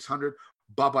 7,600,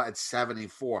 Bubba at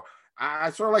 74. I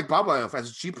sort of like Bubba as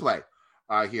a cheap play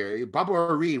here. Bubba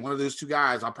or Reed, one of those two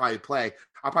guys, I'll probably play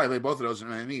both of those.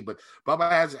 But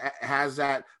Bubba has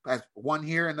won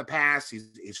here in the past.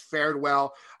 He's fared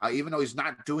well, even though he's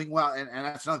not doing well. And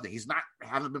that's another thing. He's not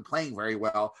haven't been playing very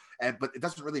well, but it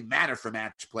doesn't really matter for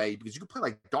match play because you can play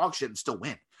like dog shit and still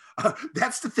win.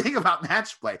 That's the thing about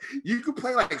match play. You can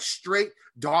play like straight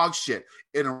dog shit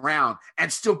in a round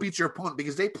and still beat your opponent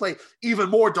because they play even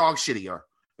more dog shittier.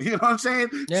 You know what I'm saying?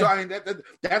 Yeah. So I mean,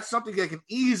 that's something that can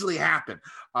easily happen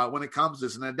when it comes to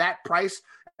this. And at that price,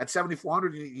 at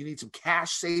 7,400, you need some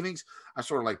cash savings. I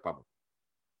sort of like Bubba.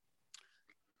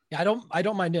 Yeah, I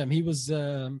don't mind him. He was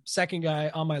second guy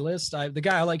on my list. The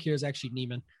guy I like here is actually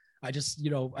Neiman. I just,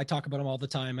 I talk about him all the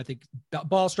time. I think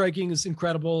ball striking is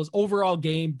incredible. His overall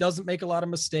game doesn't make a lot of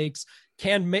mistakes,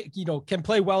 can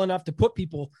play well enough to put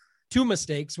people to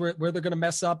mistakes where they're going to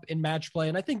mess up in match play.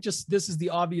 And I think just this is the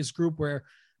obvious group where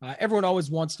everyone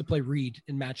always wants to play Reed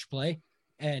in match play,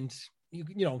 and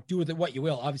you do with it what you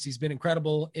will. Obviously, he's been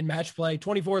incredible in match play,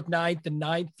 24th, 9th, and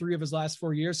 9th, 3 of his last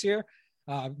 4 years here.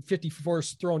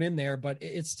 54th thrown in there, but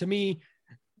it's to me,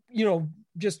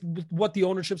 just what the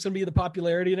ownership's going to be, the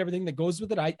popularity and everything that goes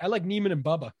with it. I like Neiman and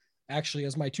Bubba actually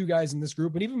as my 2 guys in this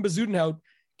group. And even Bezuidenhout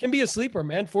can be a sleeper,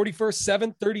 man.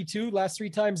 41st, 7th, 32, last 3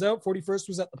 times out. 41st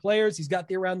was at the Players. He's got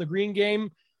the around the green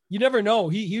game. You never know.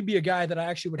 He'd be a guy that I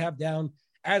actually would have down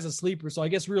as a sleeper. So I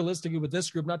guess realistically with this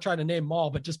group, not trying to name them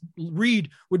all, but just Reed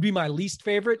would be my least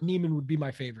favorite. Neiman would be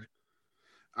my favorite.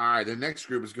 All right, the next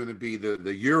group is going to be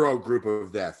the Euro group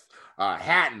of death.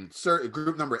 Hatton,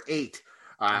 group number 8.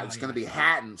 It's going to be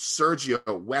Hatton,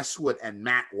 Sergio, Westwood, and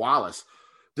Matt Wallace.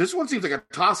 This one seems like a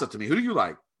toss-up to me. Who do you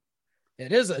like?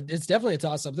 It is. It's definitely a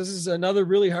toss-up. This is another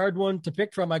really hard one to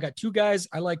pick from. I got 2 guys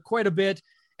I like quite a bit,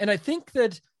 and I think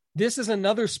that this is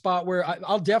another spot where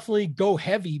I'll definitely go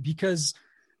heavy because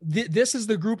this is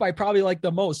the group I probably like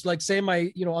the most. Like say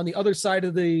on the other side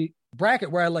of the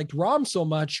bracket where I liked Rom so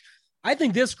much, I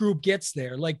think this group gets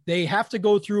there. Like they have to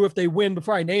go through if they win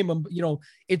before I name them.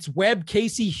 It's Webb,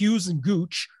 Casey, Hughes, and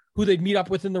Gooch, who they'd meet up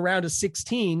with in the round of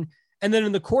 16. And then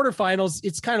in the quarterfinals,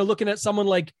 it's kind of looking at someone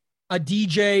like a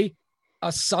DJ, a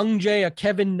Sungjae, a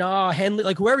Kevin Na, Henley,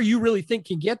 like whoever you really think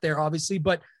can get there, obviously.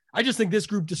 But I just think this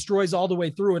group destroys all the way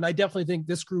through. And I definitely think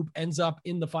this group ends up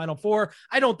in the Final Four.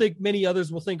 I don't think many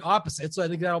others will think opposite. So I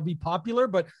think that'll be popular,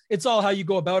 but it's all how you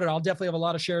go about it. I'll definitely have a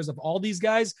lot of shares of all these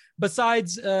guys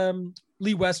besides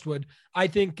Lee Westwood. I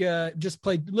think just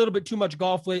played a little bit too much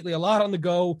golf lately, a lot on the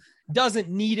go, doesn't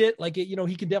need it. Like,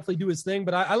 he can definitely do his thing,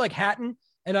 but I like Hatton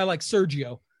and I like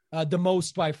Sergio the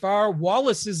most by far.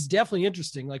 Wallace is definitely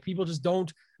interesting. Like people just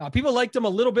don't, people liked him a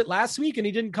little bit last week and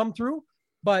he didn't come through,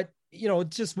 but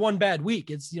it's just one bad week.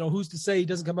 It's, who's to say he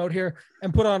doesn't come out here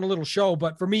and put on a little show.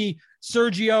 But for me,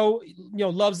 Sergio,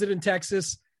 loves it in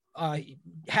Texas.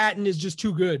 Hatton is just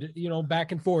too good,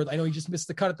 back and forth. I know he just missed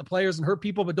the cut at the Players and hurt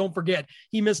people, but don't forget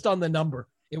he missed on the number.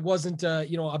 It wasn't,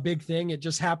 a big thing. It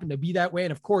just happened to be that way.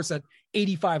 And of course, at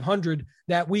 8,500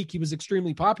 that week, he was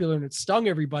extremely popular and it stung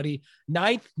everybody.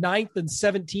 9th, and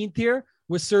 17th here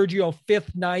with Sergio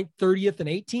 5th, 9th, 30th, and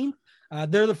 18th.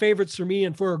 They're the favorites for me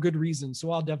and for a good reason.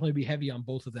 So I'll definitely be heavy on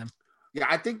both of them. Yeah,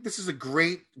 I think this is a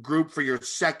great group for your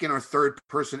second or third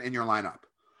person in your lineup.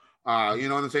 You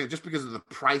know what I'm saying? Just because of the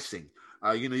pricing.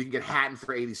 You can get Hatton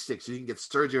for 86. You can get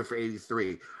Sergio for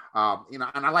 83. And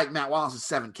I like Matt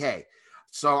Wallace at 7K.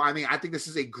 So, I mean, I think this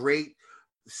is a great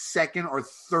second or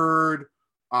third,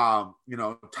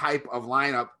 type of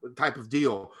lineup, type of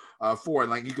deal for it.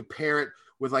 Like you could pair it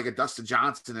with like a Dustin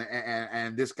Johnson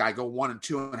and this guy go 1 and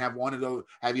 2 and have one of those,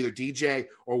 have either DJ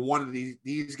or one of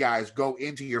these guys go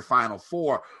into your Final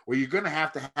Four, where you're going to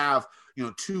have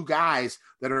 2 guys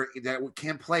that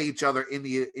can play each other in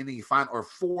the final, or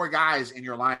 4 guys in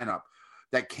your lineup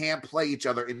that can play each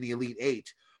other in the Elite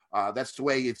 8. That's the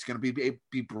way it's going to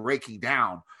be breaking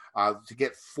down to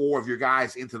get 4 of your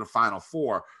guys into the Final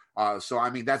Four. So, I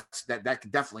mean, that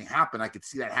could definitely happen. I could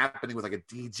see that happening with like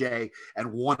a DJ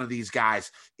and one of these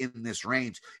guys in this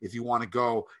range if you want to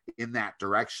go in that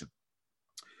direction.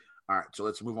 All right, so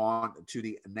let's move on to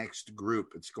the next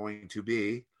group. It's going to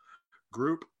be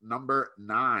group number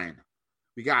 9.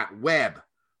 We got Webb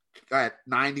at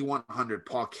 9,100,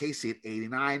 Paul Casey at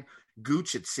 89,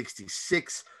 Gooch at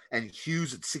 66, and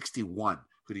Hughes at 61.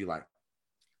 Who do you like?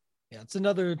 Yeah, it's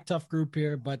another tough group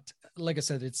here, but like I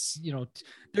said, it's,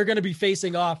 they're going to be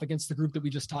facing off against the group that we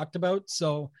just talked about.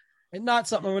 So, and not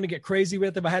something I'm going to get crazy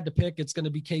with. If I had to pick, it's going to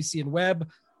be Casey and Webb.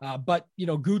 But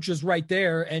Gooch is right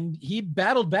there and he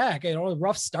battled back, a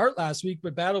rough start last week,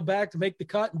 but battled back to make the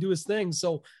cut and do his thing.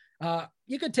 So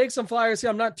you could take some flyers here.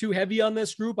 I'm not too heavy on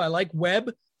this group. I like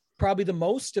Webb probably the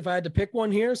most if I had to pick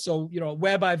one here. So,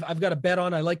 Webb, I've got a bet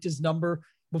on. I liked his number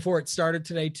before it started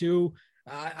today too.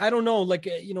 I don't know. Like,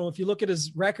 if you look at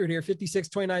his record here, 56,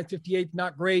 29, 58,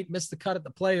 not great, missed the cut at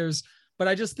the Players, But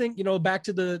I just think, back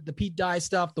to the Pete Dye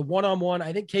stuff, the one-on-one,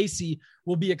 I think Casey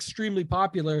will be extremely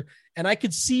popular, and I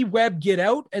could see Webb get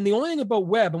out. And the only thing about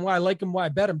Webb and why I like him, why I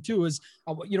bet him too, is,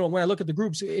 when I look at the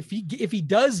groups, if he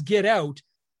does get out,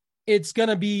 it's going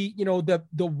to be,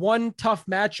 the one tough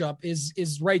matchup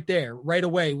is right there, right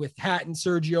away with Hatton,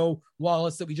 Sergio,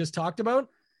 Wallace that we just talked about.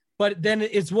 But then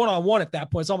it's one-on-one at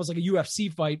that point. It's almost like a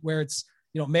UFC fight where it's,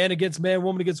 man against man,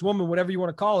 woman against woman, whatever you want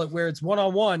to call it, where it's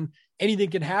one-on-one, anything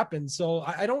can happen. So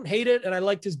I don't hate it, and I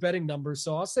liked his betting numbers.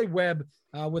 So I'll say Webb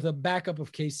with a backup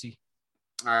of Casey.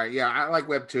 All right, yeah, I like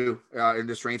Webb too in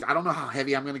this range. I don't know how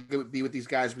heavy I'm going to be with these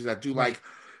guys because I do like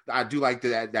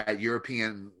that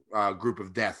European group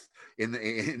of death in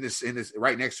this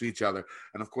right next to each other,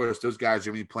 and of course those guys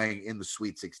are going to be playing in the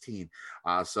Sweet 16.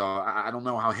 So I don't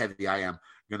know how heavy I am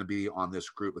going to be on this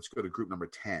group. Let's go to group number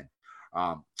 10.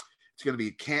 It's going to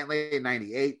be Cantlay at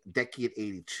 98, Decky at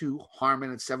 82,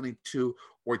 Harmon at 72,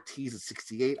 Ortiz at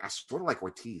 68. I sort of like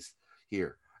Ortiz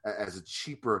here as a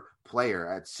cheaper player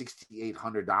at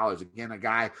 $6,800. Again, a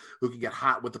guy who can get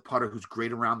hot with the putter, who's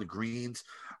great around the greens.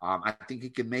 I think he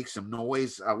can make some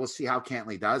noise. We'll see how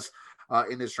Cantlay does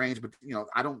in this range, but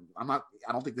I don't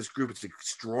think this group is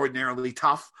extraordinarily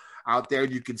tough out there.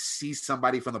 You can see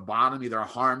somebody from the bottom, either a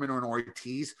Harmon or an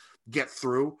Ortiz, get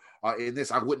through in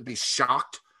this. I wouldn't be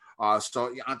shocked.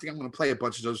 So I think I'm going to play a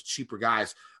bunch of those cheaper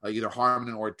guys, either Harmon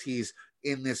and Ortiz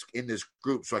in this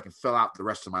group, so I can fill out the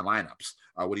rest of my lineups.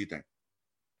 What do you think?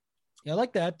 Yeah, I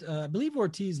like that. I believe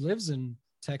Ortiz lives in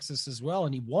Texas as well,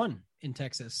 and he won in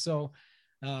Texas. So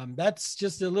that's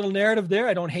just a little narrative there.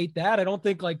 I don't hate that. I don't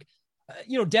think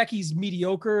Decky's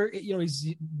mediocre.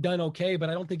 He's done okay, but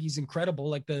I don't think he's incredible,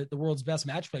 like the world's best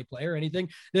match play player or anything.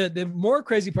 The more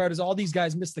crazy part is all these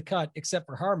guys missed the cut except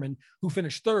for Harmon, who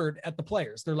finished third at the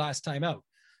Players, their last time out.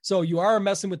 So you are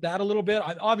messing with that a little bit.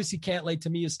 Obviously, Cantlay to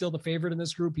me is still the favorite in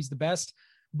this group. He's the best,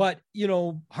 but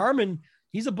Harmon,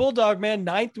 he's a bulldog, man.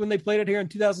 9th when they played it here in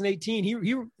 2018.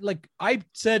 He like I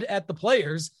said at the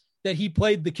Players that he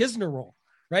played the Kisner role.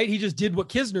 Right. He just did what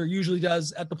Kisner usually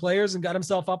does at the Players and got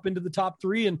himself up into the top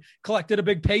 3 and collected a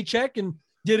big paycheck and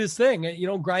did his thing,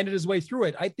 grinded his way through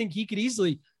it. I think he could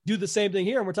easily do the same thing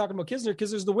here. And we're talking about Kisner.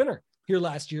 Kisner's the winner here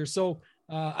last year. So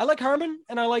I like Harmon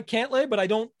and I like Cantlay, but I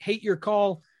don't hate your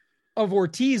call of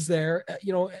Ortiz there.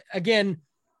 Again,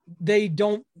 they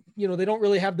don't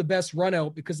really have the best run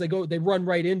out because they run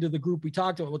right into the group we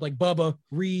talked about with like Bubba,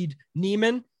 Reed,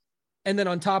 Neiman. And then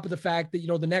on top of the fact that,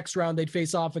 the next round they'd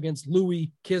face off against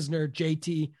Louis, Kisner,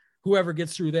 JT, whoever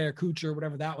gets through there, Kuchar,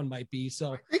 whatever that one might be.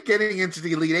 So I think getting into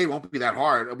the Elite Eight won't be that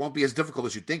hard. It won't be as difficult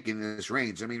as you think in this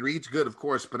range. I mean, Reed's good, of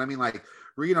course, but I mean, like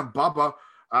Reed and Bubba,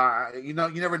 you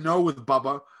never know with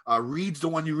Bubba. Reed's the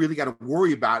one you really got to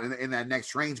worry about in that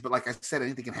next range. But like I said,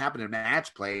 anything can happen in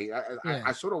match play.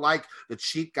 I sort of like the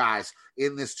cheap guys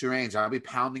in this two range. I'll be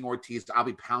pounding Ortiz. I'll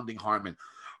be pounding Harmon.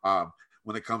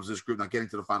 When it comes to this group, now getting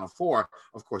to the Final Four,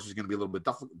 of course, is going to be a little bit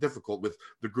difficult with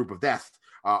the group of death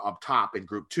up top in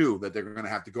Group 2 that they're going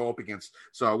to have to go up against.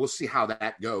 So we'll see how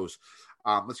that goes.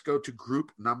 Let's go to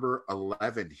group number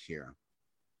 11 here.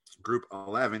 Group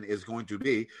 11 is going to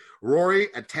be Rory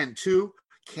at 10-2,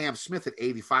 Cam Smith at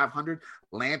 8,500,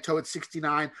 Lanto at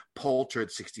 69, Poulter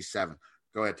at 67.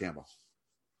 Go ahead, Tambo.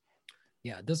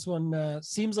 Yeah, this one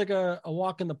seems like a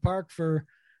walk in the park for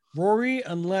Rory,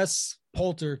 unless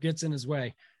Poulter gets in his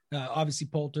way. Obviously,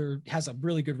 Poulter has a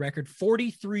really good record.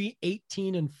 43,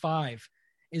 18, and 5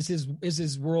 is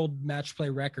his world match play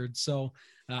record. So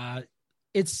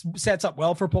it sets up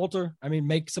well for Poulter. I mean,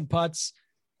 make some putts,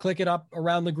 click it up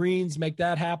around the greens, make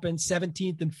that happen.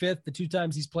 17th and 5th, the 2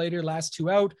 times he's played here, last 2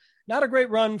 out. Not a great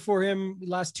run for him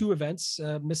last 2 events,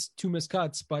 missed 2 missed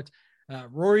cuts. But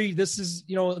Rory, this is,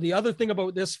 the other thing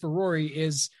about this for Rory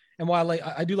is, and while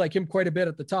I do like him quite a bit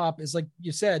at the top, is like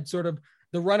you said, sort of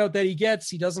the run out that he gets.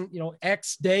 He doesn't,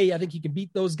 X day. I think he can beat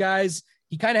those guys.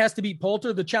 He kind of has to beat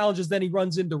Poulter. The challenge is then he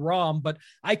runs into Rahm, but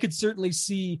I could certainly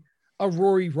see a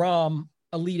Rory Rahm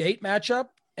Elite 8 matchup.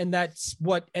 And that's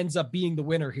what ends up being the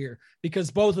winner here,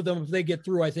 because both of them, if they get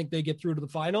through, I think they get through to the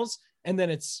finals. And then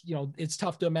it's, it's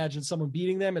tough to imagine someone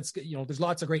beating them. It's, there's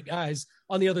lots of great guys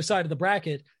on the other side of the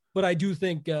bracket. But I do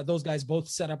think those guys both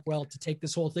set up well to take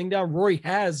this whole thing down. Rory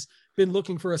has been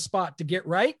looking for a spot to get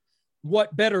right.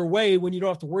 What better way when you don't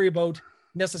have to worry about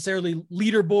necessarily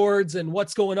leaderboards and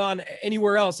what's going on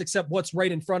anywhere else except what's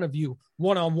right in front of you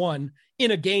one-on-one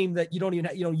in a game that you don't even,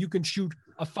 you can shoot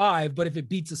a 5, but if it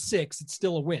beats a 6, it's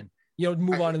still a win.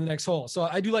 Move on to the next hole. So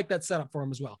I do like that setup for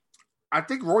him as well. I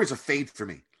think Rory's a fade for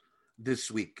me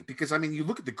this week, because I mean, you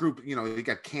look at the group, you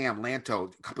got Cam,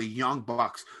 Lanto, a couple of young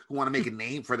bucks who want to make a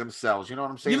name for themselves. You know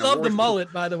what I'm saying? You love the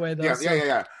mullet, by the way, though.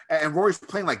 Yeah. And Rory's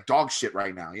playing like dog shit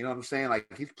right now. You know what I'm saying? Like,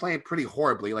 he's playing pretty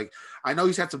horribly. Like, I know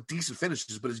he's had some decent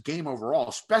finishes, but his game overall,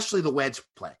 especially the wedge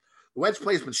play, has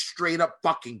been straight up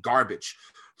fucking garbage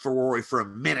for Rory for a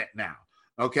minute now.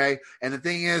 Okay. And the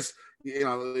thing is,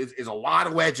 is a lot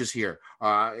of wedges here.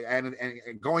 And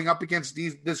going up against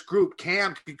this group,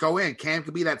 Cam could go in. Cam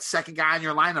could be that second guy in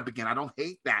your lineup again. I don't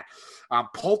hate that.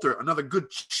 Poulter, another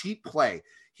good cheap play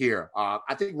here.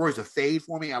 I think Roy's a fade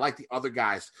for me. I like the other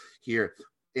guys here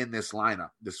in this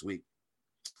lineup this week.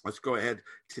 Let's go ahead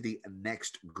to the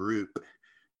next group.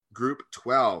 Group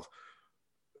 12.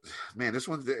 Man, this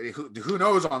one's who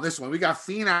knows on this one. We got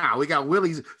Finau. We got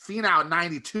Finau at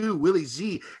 92, Willie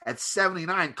Z at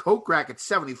 79, Kokrak at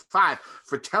 75,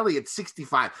 Fratelli at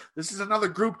 65. This is another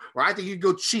group where I think you can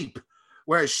go cheap,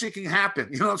 where shit can happen.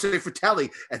 You know what I'm saying?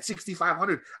 Fratelli at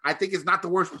 6,500, I think is not the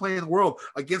worst play in the world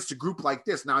against a group like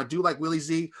this. Now, I do like Willie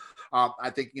Z.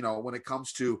 I think, when it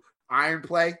comes to iron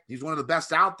play, he's one of the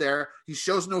best out there. He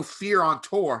shows no fear on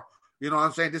tour. You know what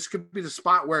I'm saying? This could be the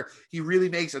spot where he really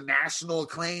makes a national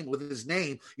acclaim with his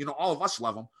name. All of us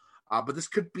love him. But this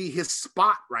could be his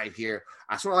spot right here.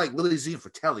 I sort of like Willie Z and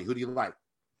Fratelli. Who do you like?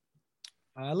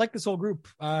 I like this whole group.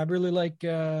 I really like,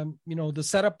 the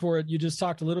setup for it. You just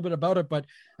talked a little bit about it, but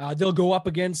they'll go up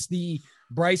against the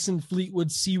Bryson, Fleetwood,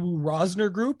 Siwoo,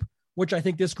 Rosner group, which I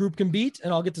think this group can beat.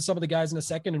 And I'll get to some of the guys in a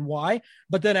second and why.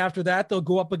 But then after that, they'll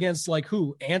go up against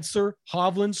Answer,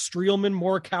 Hovland, Streelman,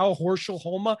 Morikawa, Horschel,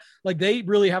 Homa. Like, they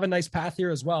really have a nice path here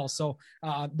as well. So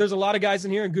there's a lot of guys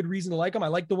in here and good reason to like them. I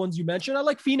like the ones you mentioned. I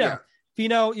like Finau. Yeah.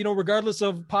 Finau, regardless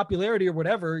of popularity or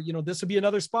whatever, this would be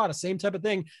another spot, a same type of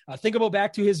thing. Think about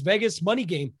back to his Vegas money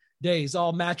game days,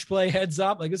 all match play, heads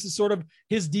up. Like, this is sort of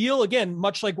his deal. Again,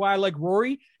 much like why I like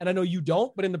Rory, and I know you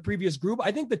don't, but in the previous group,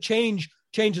 I think the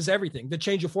changes everything, the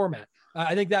change of format.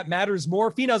 I think that matters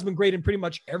more. Finau's been great in pretty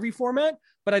much every format,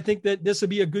 but I think that this would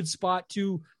be a good spot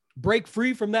to break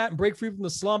free from that and break free from the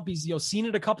slump. He's seen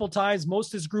it a couple times. Most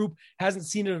of his group hasn't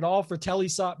seen it at all. Fratelli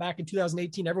saw it back in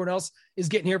 2018. Everyone else is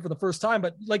getting here for the first time.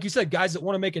 But like you said, guys that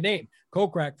want to make a name,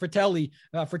 Kokrak,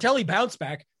 Fratelli bounce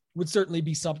back would certainly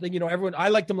be something. I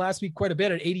liked him last week quite a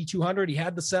bit at 8,200. He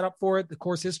had the setup for it, the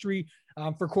course history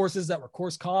for courses that were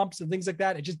course comps and things like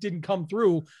that. It just didn't come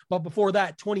through. But before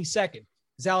that, 22nd.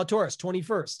 Zalatoris,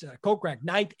 21st. Kokrak,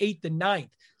 9th, 8th, and 9th.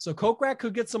 So Kokrak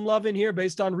could get some love in here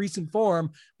based on recent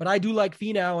form, but I do like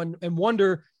Finau and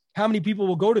wonder how many people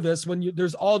will go to this when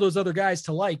there's all those other guys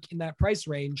to like in that price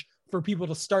range for people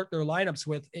to start their lineups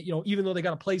with, even though they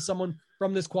got to play someone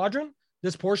from this quadrant,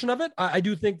 this portion of it. I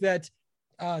do think that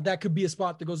that could be a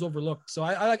spot that goes overlooked. So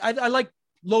I like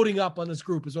loading up on this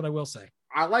group is what I will say.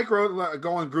 I like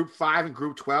going group 5 and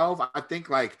group 12. I think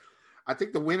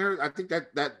the winner, I think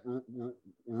that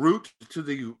route to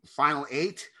the final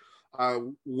 8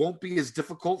 won't be as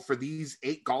difficult for these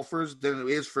 8 golfers than it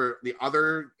is for the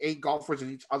other 8 golfers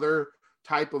in each other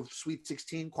type of Sweet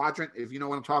 16 quadrant, if you know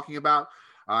what I'm talking about.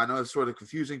 I know it's sort of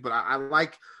confusing, but I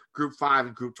like group 5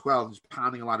 and group 12, just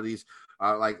pounding a lot of these.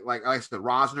 Like I said,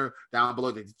 Rosner down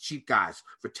below, the cheap guys,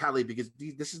 Fratelli, because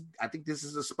I think this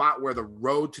is a spot where the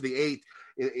road to the 8th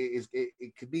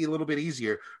it could be a little bit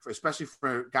easier, especially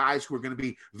for guys who are going to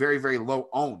be very, very low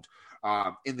owned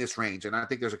in this range. And I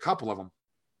think there's a couple of them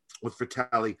with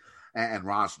Fratelli and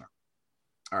Rosner.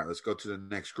 All right, let's go to the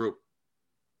next group.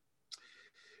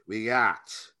 We got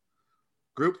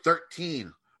group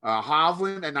 13,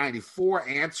 Hovland at 94,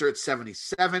 Answer at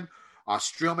 77,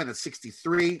 Streelman at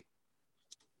 63,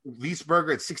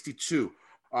 Wiesberger at 62.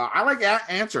 I like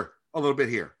Answer a little bit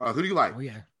here. Who do you like? Oh,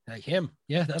 yeah. Him.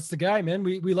 Yeah, that's the guy, man.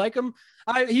 We like him.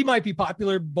 He might be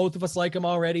popular. Both of us like him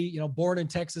already. Born in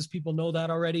Texas, people know that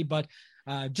already. But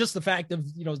just the fact of,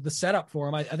 the setup for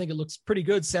him, I think it looks pretty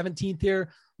good. 17th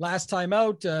here last time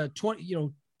out,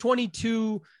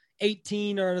 22,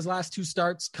 18 are his last 2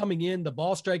 starts coming in. The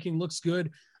ball striking looks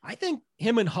good. I think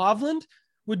him and Hovland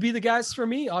would be the guys for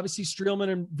me. Obviously, Streelman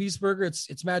and Wiesberger,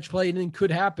 it's match play. Anything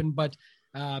could happen. But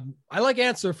I like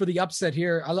Answer for the upset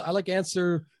here. I like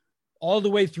Answer all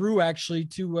the way through, actually,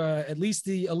 to at least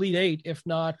the Elite 8, if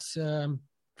not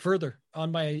further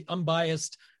on my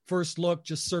unbiased first look,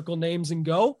 just circle names and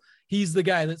go. He's the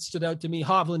guy that stood out to me.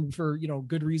 Hovland for,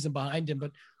 good reason behind him.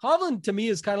 But Hovland to me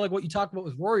is kind of like what you talked about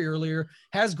with Rory earlier,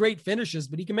 has great finishes,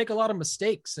 but he can make a lot of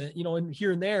mistakes, in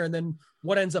here and there. And then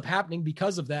what ends up happening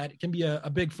because of that, it can be a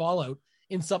big fallout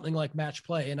in something like match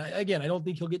play. And I don't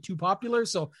think he'll get too popular.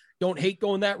 So don't hate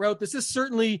going that route. This is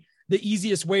certainly the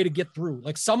easiest way to get through,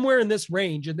 like somewhere in this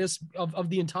range and this of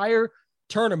the entire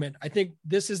tournament. I think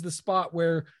this is the spot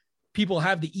where people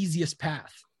have the easiest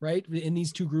path, right? In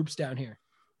these two groups down here.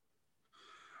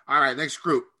 All right, next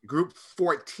group, Group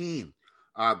 14.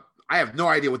 I have no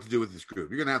idea what to do with this group.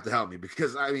 You're going to have to help me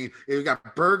because, I mean, we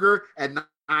got Berger at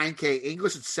 9K,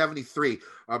 English at 73,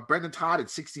 Brendan Todd at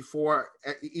 64,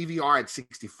 EVR at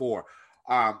 64.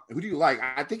 Who do you like?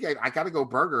 I think I got to go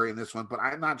Berger in this one, but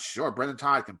I'm not sure. Brendan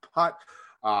Todd can putt.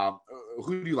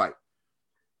 Who do you like?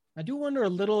 I do wonder a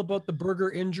little about the Berger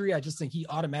injury. I just think he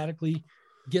automatically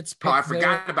gets picked. I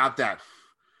forgot about that.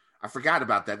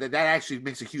 That actually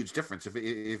makes a huge difference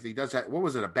if he does that. What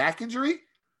was it? A back injury?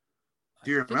 Do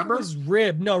you remember? It was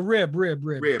rib. No, rib.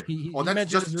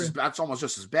 That's almost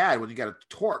just as bad when you got to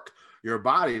torque your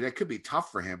body. That could be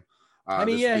tough for him.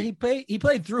 He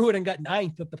played through it and got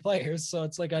 9th with the players. So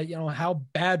it's like, how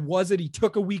bad was it? He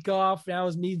took a week off. Now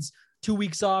it needs 2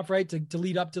 weeks off, right? To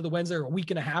lead up to the Wednesday, or a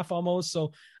week and a half almost.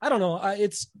 So I don't know.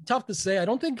 It's tough to say. I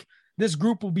don't think this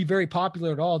group will be very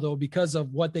popular at all though, because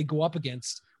of what they go up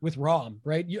against with Rahm,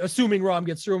 right? Assuming Rahm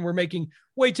gets through, and we're making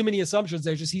way too many assumptions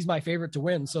there. Just he's my favorite to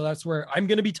win. So that's where I'm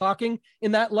going to be talking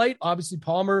in that light. Obviously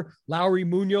Palmer, Lowry,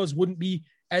 Munoz wouldn't be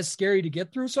as scary to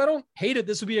get through. So I don't hate it.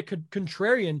 This would be a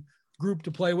contrarian group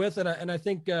to play with. And I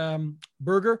think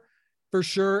Berger for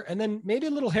sure. And then maybe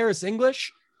a little Harris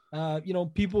English.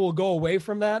 People will go away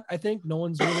from that. I think no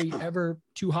one's really ever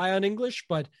too high on English,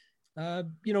 but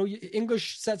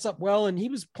English sets up well, and he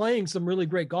was playing some really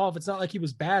great golf. It's not like he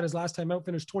was bad. His last time out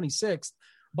finished 26th,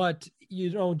 but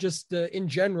in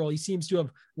general, he seems to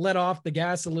have let off the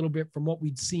gas a little bit from what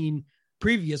we'd seen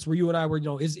previous, where you and I were,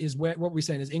 is what we're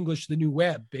saying is English the new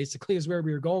Webb, basically, is where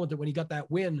we were going with it when he got that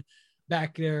win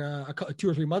back there 2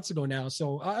 or 3 months ago now.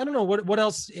 So I don't know what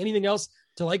else, anything else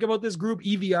to like about this group.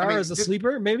 EVR as a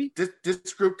sleeper, maybe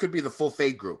this group could be the full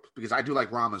fade group, because I do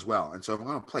like Rahm as well. And so if I'm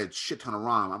going to play a shit ton of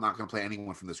Rahm, I'm not going to play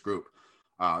anyone from this group,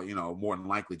 more than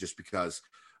likely, just because,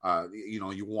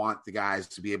 you want the guys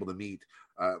to be able to meet,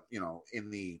 in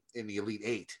the Elite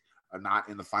Eight, not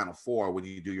in the Final Four when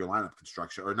you do your lineup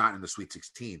construction, or not in the Sweet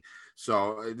 16.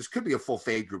 So this could be a full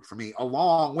fade group for me,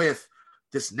 along with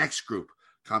this next group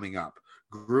coming up,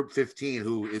 Group 15,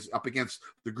 who is up against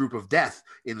the group of death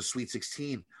in the Sweet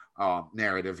 16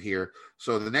 narrative here.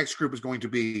 So the next group is going to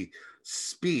be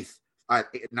Spieth at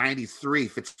 93,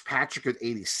 Fitzpatrick at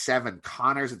 87,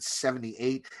 Connors at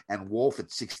 78, and Wolf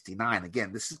at 69.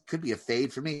 Again, could be a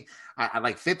fade for me. I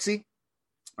like Fitzy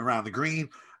around the green.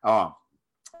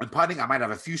 And putting, I might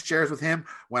have a few shares with him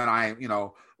when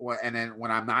and then when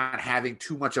I'm not having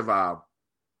too much of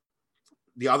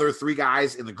the other 3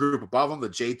 guys in the group above them, the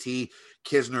JT,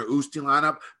 Kisner, Usti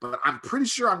lineup. But I'm pretty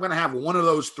sure I'm going to have one of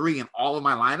those 3 in all of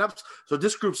my lineups. So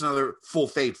this group's another full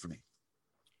fade for me.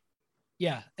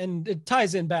 Yeah, and it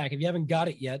ties in back. If you haven't got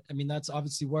it yet, I mean, that's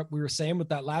obviously what we were saying with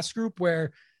that last group,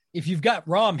 where if you've got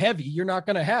Rahm heavy, you're not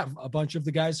going to have a bunch of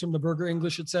the guys from the Berger,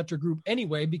 English, et cetera group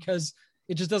anyway, because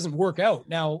it just doesn't work out.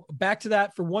 Now, back to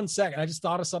that for 1 second. I just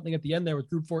thought of something at the end there with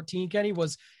Group 14, Kenny,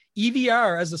 was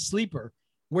EVR as a sleeper,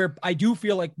 where I do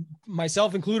feel like,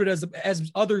 myself included,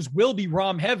 as others will be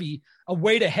Rahm heavy, a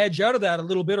way to hedge out of that a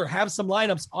little bit, or have some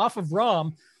lineups off of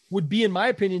Rahm, would be, in my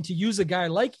opinion, to use a guy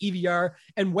like EVR.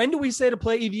 And when do we say to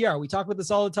play EVR? We talk about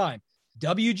this all the time.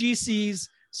 WGCs,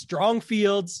 strong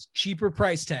fields, cheaper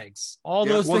price tags,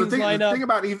 those things line up.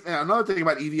 Another thing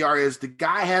about EVR is the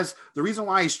guy has, the reason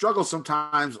why he struggles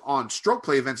sometimes on stroke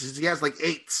play events is he has like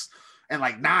 8s and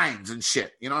like 9s and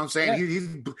shit. You know what I'm saying?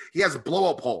 Yeah. He has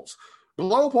blow-up holes.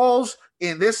 Blow-up holes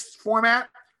in this format,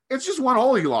 it's just one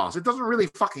hole he lost. It doesn't really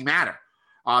fucking matter.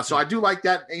 So I do like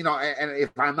that, and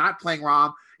if I'm not playing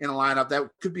Rahm in a lineup, that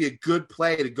could be a good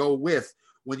play to go with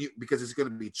because it's going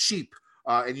to be cheap,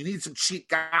 and you need some cheap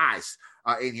guys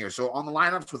in here. So on the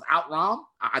lineups without Rahm,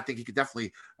 I think he could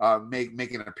definitely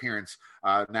make an appearance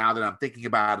now that I'm thinking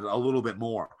about it a little bit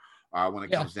more when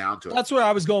it comes down to it. That's where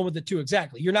I was going with it too.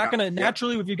 Exactly. You're not going to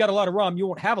naturally, if you've got a lot of Rahm, you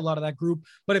won't have a lot of that group.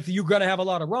 But if you're going to have a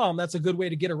lot of Rahm, that's a good way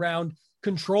to get around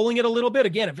controlling it a little bit.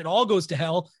 Again, if it all goes to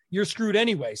hell, you're screwed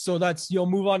anyway. So you'll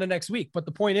move on to next week. But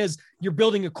the point is, you're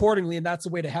building accordingly, and that's a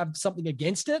way to have something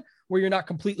against it where you're not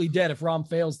completely dead if Rahm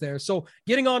fails there. So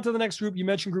getting on to the next group, you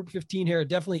mentioned Group 15 here. It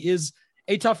definitely is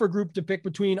a tougher group to pick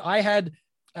between. I had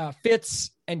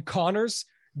Fitz and Connors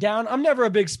down. I'm never a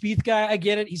big Spieth guy. I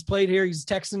get it. He's played here. He's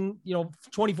Texan,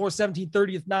 24, 17,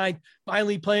 30th, 9th,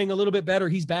 finally playing a little bit better.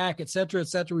 He's back, et cetera, et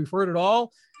cetera. We've heard it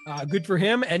all. Good for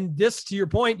him. And this, to your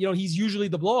point, he's usually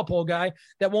the blow up hole guy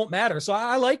that won't matter. So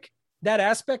I like that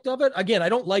aspect of it. Again, I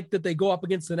don't like that they go up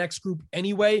against the next group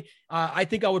anyway. I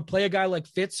think I would play a guy like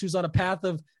Fitz, who's on a path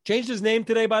of, changed his name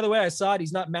today, by the way. I saw it.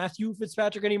 He's not Matthew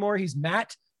Fitzpatrick anymore. He's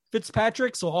Matt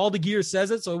Fitzpatrick. So all the gear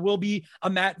says it. So it will be a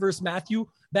Matt versus Matthew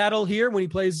battle here when he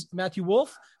plays Matthew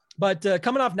Wolf. But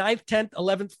coming off 9th, 10th,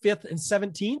 11th, 5th, and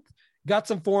 17th, got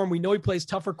some form. We know he plays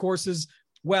tougher courses.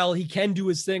 Well, he can do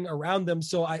his thing around them.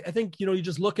 So I think, you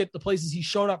just look at the places he's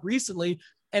shown up recently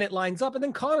and it lines up. And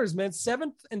then Connors, man,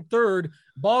 7th and 3rd,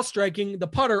 ball striking. The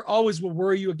putter always will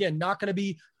worry you. Again, not going to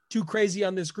be too crazy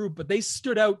on this group, but they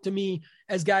stood out to me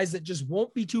as guys that just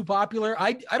won't be too popular.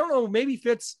 I don't know, maybe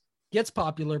Fitz gets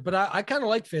popular, but I kind of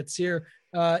like Fitz here.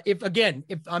 If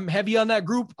I'm heavy on that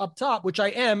group up top, which I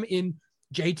am in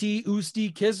JT,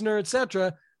 Usti, Kisner,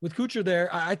 etc., with Kuchar there,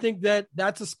 I think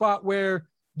that's a spot where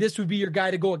this would be your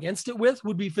guy to go against it with,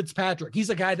 would be Fitzpatrick. He's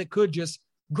a guy that could just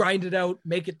grind it out,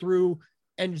 make it through,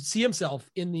 and see himself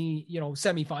in the,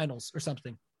 semifinals or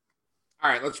something.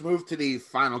 All right, let's move to the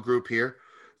final group here.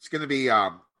 It's going to be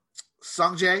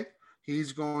Sungjae.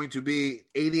 He's going to be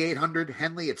 8,800.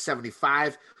 Henley at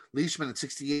 75. Leishman at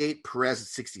 68. Perez at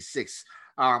 66.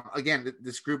 Again,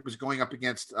 this group is going up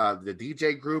against the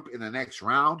DJ group in the next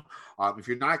round. If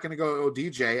you're not going to go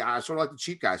DJ, I sort of like the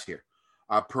cheap guys here.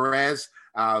 Perez,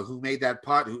 who made that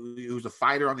putt, who's a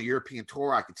fighter on the European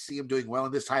Tour. I could see him doing well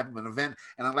in this type of an event.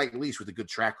 And I like Leash with a good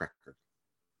track record.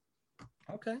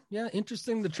 Okay. Yeah.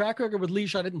 Interesting. The track record with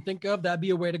Leash, I didn't think of. That'd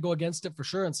be a way to go against it for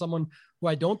sure. And someone who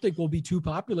I don't think will be too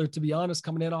popular, to be honest,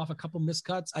 coming in off a couple missed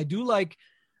cuts. I do like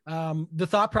the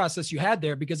thought process you had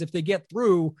there, because if they get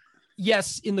through,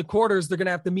 yes, in the quarters, they're going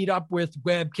to have to meet up with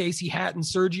Webb, Casey, Hatton,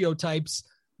 Sergio types,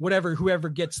 whoever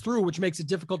gets through, which makes it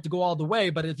difficult to go all the way.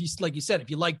 But if you, like you said, if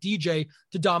you like DJ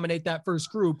to dominate that first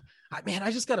group,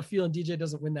 I just got a feeling DJ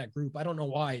doesn't win that group. I don't know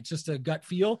why. It's just a gut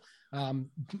feel.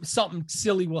 Something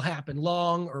silly will happen.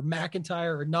 Long or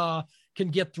McIntyre or Nah can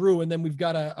get through, and then we've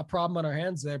got a problem on our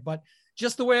hands there. But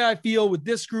just the way I feel with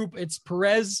this group, it's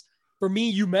Perez. For me,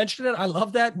 you mentioned it. I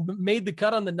love that. Made the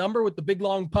cut on the number with the big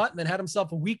long putt and then had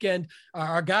himself a weekend.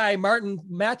 Our guy, Martin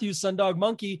Matthews, Sundog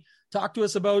Monkey, talked to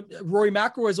us about Rory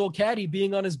McIlroy's old caddy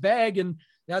being on his bag, and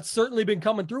that's certainly been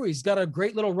coming through. He's got a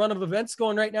great little run of events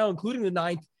going right now, including the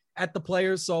 9th at the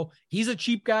Players. So he's a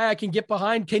cheap guy I can get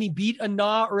behind. Can he beat a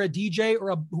Nah or a DJ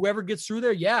or whoever gets through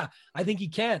there? Yeah, I think he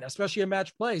can, especially a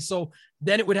match play. So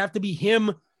then it would have to be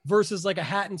him versus like a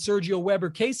Hatton, Sergio, Webb, or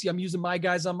Casey. I'm using my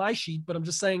guys on my sheet, but I'm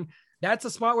just saying that's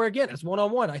a spot where, again, it's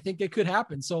one-on-one. I think it could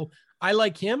happen. So I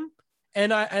like him,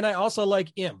 and I also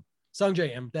like him.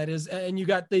 Sungjae M, that is. And you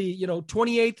got the,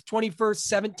 28th, 21st,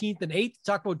 17th, and 8th.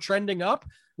 Talk about trending up.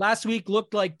 Last week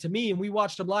looked like, to me, and we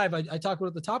watched him live. I talked about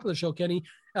at the top of the show, Kenny,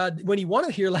 when he won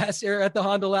it here last year at the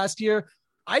Honda last year.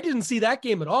 I didn't see that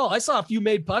game at all. I saw a few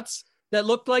made putts that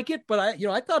looked like it, but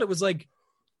I thought it was like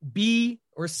B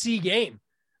or C game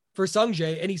for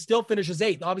Sungjae, and he still finishes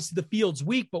 8th. Obviously the field's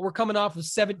weak, but we're coming off of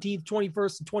 17th,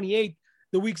 21st, and 28th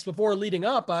the weeks before leading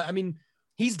up.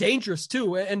 He's dangerous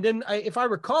too. And then if I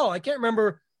recall, I can't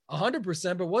remember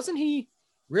 100%, but wasn't he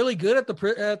really good at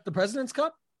the President's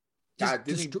Cup?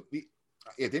 Didn't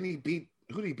he beat,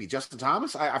 who did he beat? Justin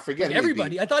Thomas? I forget. Like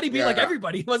everybody. I thought he beat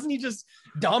everybody. Wasn't he just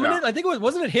dominant? Yeah. I think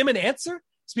wasn't it him and Answer?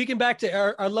 Speaking back to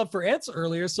our love for Answer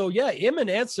earlier. So yeah, him and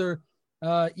Answer,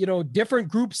 different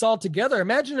groups altogether.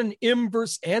 Imagine an Im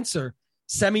versus Answer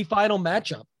semifinal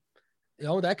matchup.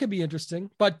 That could be interesting.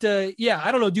 But I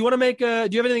don't know. Do you want to do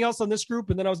you have anything else on this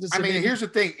group? And then I was going to say, here's the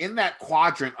thing. In that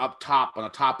quadrant up top, on the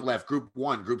top left, group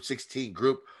 1, group 16,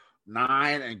 group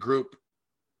 9, and group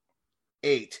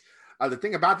 8. The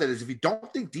thing about that is if you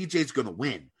don't think DJ's going to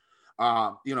win,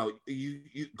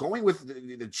 you going with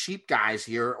the cheap guys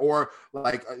here, or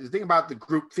like the thing about the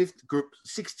group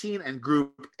 16 and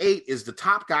group 8 is the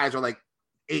top guys are like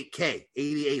 8K,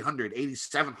 8,800,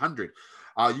 8,700.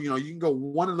 You can go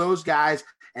one of those guys,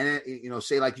 and then,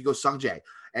 say like you go Sungjae,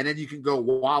 and then you can go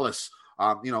Wallace,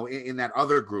 in that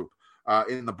other group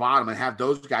in the bottom, and have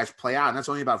those guys play out. And that's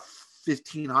only about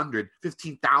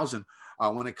 15,000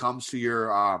 when it comes to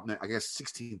your,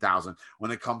 16,000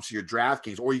 when it comes to your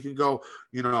DraftKings. Or you can go,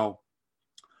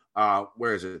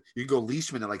 where is it? You can go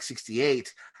Leishman at like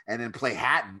 68, and then play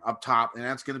Hatton up top, and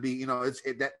that's going to be,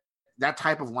 that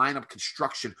type of lineup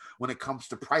construction when it comes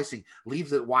to pricing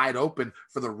leaves it wide open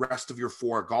for the rest of your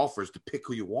 4 golfers to pick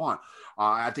who you want.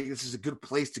 I think this is a good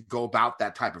place to go about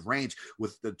that type of range,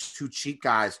 with the 2 cheap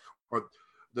guys, or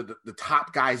the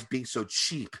top guys being so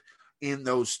cheap in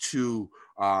those two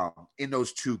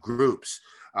groups.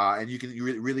 And you can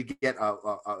really get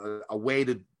a way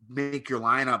to make your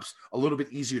lineups a little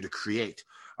bit easier to create.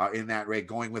 in that rate,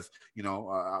 going with,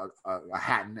 a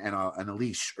Hatton and a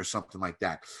leash or something like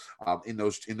that in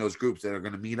those groups that are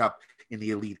going to meet up in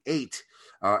the Elite Eight.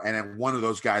 And then one of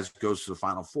those guys goes to the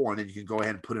Final Four, and then you can go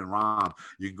ahead and put in Rom.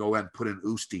 You can go ahead and put in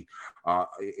Usti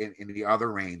in the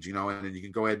other range, and then you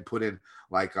can go ahead and put in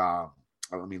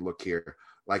let me look here,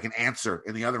 like an Answer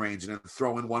in the other range, and then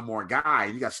throw in one more guy.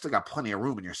 You still got plenty of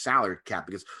room in your salary cap,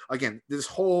 because again, this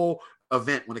whole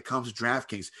event when it comes to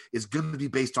DraftKings is going to be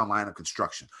based on lineup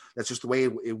construction. That's just the way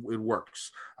it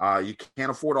works. You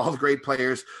can't afford all the great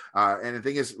players. And the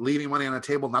thing is, leaving money on the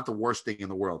table, not the worst thing in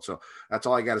the world. So that's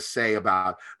all I got to say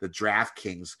about the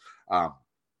DraftKings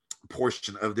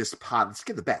portion of this pod. Let's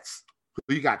get the bets.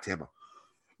 Who you got, Tambo?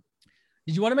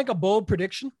 Did you want to make a bold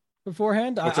prediction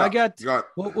beforehand? I got,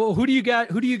 well, who do you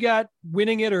got? Who do you got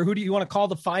winning it, or who do you want to call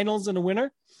the finals and a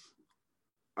winner?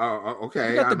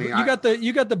 Okay. You got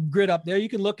the grid up there. You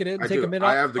can look at it and take a minute.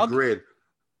 I have the grid.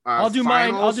 I'll do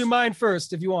mine. I'll do mine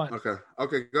first if you want.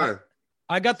 Okay. Go ahead.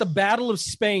 I got the Battle of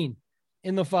Spain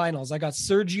in the finals. I got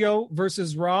Sergio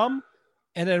versus Rom,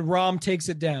 and then Rom takes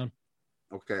it down.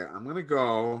 Okay, I'm gonna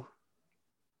go.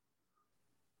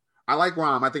 I like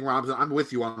Rom. I think I'm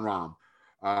with you on Rom.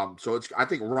 I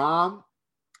think Rom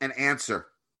and Answer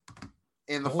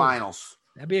in the finals.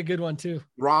 That'd be a good one too.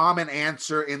 Rom and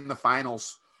Answer in the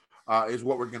finals is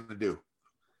what we're going to do.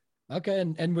 Okay,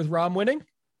 and with Rom winning?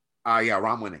 Yeah,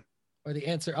 Rom winning. Or the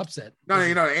Answer upset? No,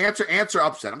 Answer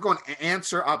upset. I'm going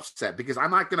Answer upset because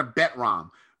I'm not going to bet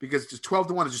Rom because just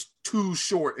 12-1 is just too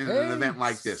short in an event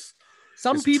like this.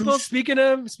 Some people, speaking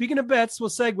of bets, we'll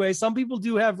segue. Some people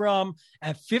do have Rom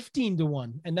at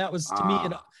 15-1, and that was to me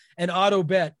an auto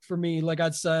bet for me. Like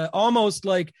it's almost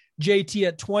like JT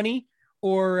at 20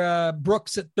 or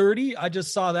Brooks at 30. I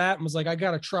just saw that and was like, I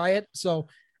got to try it. So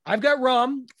I've got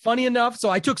Rom. Funny enough,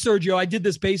 so I took Sergio. I did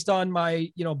this based on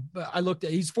my, I looked at,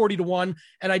 he's 40-1,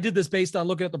 and I did this based on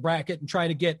looking at the bracket and trying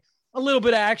to get a little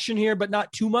bit of action here, but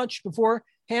not too much beforehand.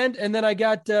 And then I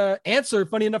got Answer.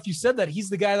 Funny enough, you said that he's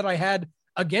the guy that I had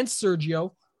against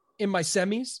Sergio in my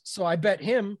semis. So I bet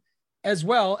him as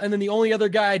well. And then the only other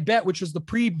guy I'd bet, which was the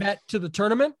pre-bet to the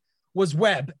tournament, was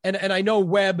Webb. And I know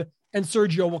Webb and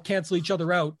Sergio will cancel each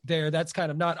other out there. That's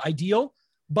kind of not ideal.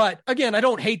 But again, I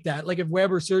don't hate that. Like if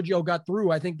Webb or Sergio got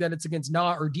through, I think that it's against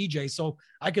Na or DJ. So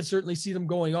I could certainly see them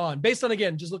going on based on,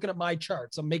 again, just looking at my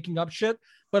charts. I'm making up shit,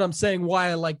 but I'm saying why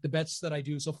I like the bets that I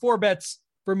do. So 4 bets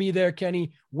for me there,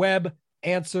 Kenny: Webb,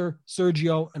 Answer,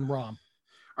 Sergio, and Rom.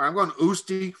 All right, I'm going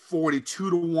Usti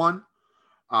 42-1,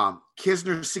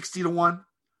 Kisner 60-1,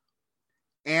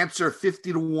 Answer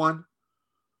 50-1,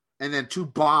 and then 2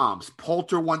 bombs: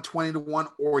 Poulter 120-1,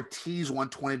 Ortiz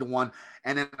 120-1,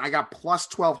 and then I got plus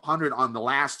 1,200 on the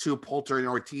last 2, Poulter and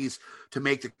Ortiz, to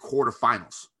make the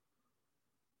quarterfinals.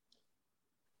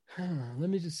 Let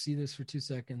me just see this for 2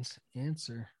 seconds.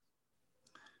 Answer.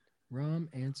 Rom,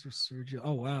 Answer, Sergio.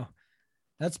 Oh, wow.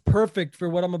 That's perfect for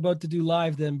what I'm about to do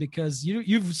live then, because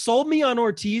you've sold me on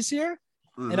Ortiz here.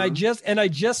 Mm-hmm. And I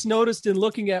just noticed in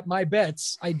looking at my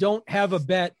bets, I don't have a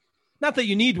bet. Not that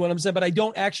you need one, I'm saying, but I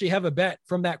don't actually have a bet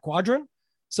from that quadrant.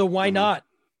 So why not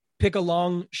pick a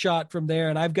long shot from there?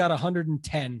 And I've got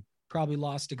 110, probably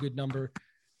lost a good number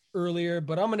earlier,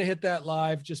 but I'm going to hit that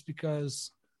live just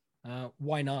because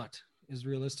why not is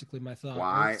realistically my thought.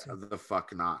 Why the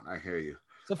fuck not? I hear you.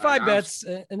 So 5 bets,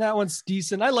 and that one's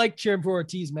decent. I like cheering for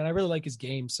Ortiz, man. I really like his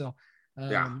game. So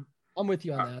I'm with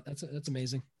you on that. That's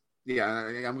amazing. Yeah,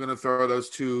 I'm going to throw those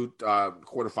 2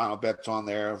 quarterfinal bets on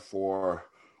there for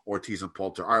Ortiz and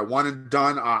Poulter. All right, one and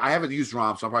done. I haven't used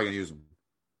Rom, so I'm probably going to use them.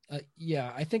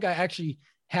 Yeah, I think I actually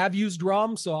have used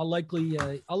Rom, so I'll likely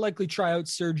try out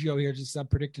Sergio here. Just I'm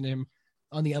predicting him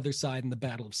on the other side in the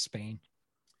Battle of Spain.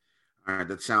 All right,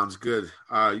 that sounds good.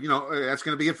 That's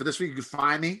going to be it for this week. You can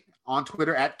find me on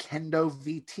Twitter at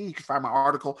KendoVT. You can find my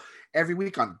article every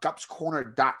week on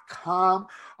gupscorner.com.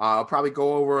 I'll probably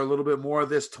go over a little bit more of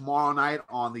this tomorrow night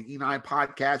on the E9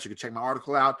 podcast. You can check my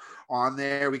article out on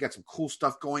there. We got some cool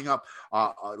stuff going up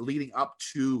leading up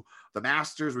to the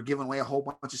Masters. We're giving away a whole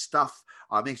bunch of stuff.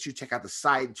 Make sure you check out the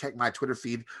site and check my Twitter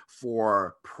feed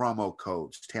for promo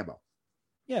codes. Tambo.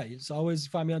 Yeah, you just always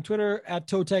find me on Twitter at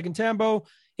ToeTag and Tambo.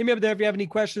 Hit me up there if you have any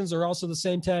questions, or also the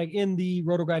same tag in the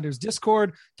RotoGrinders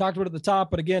Discord. Talked about it at the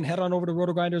top, but again, head on over to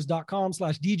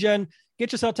rotogrinders.com/dgen.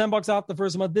 Get yourself $10 off the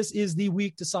first month. This is the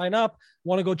week to sign up.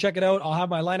 Want to go check it out? I'll have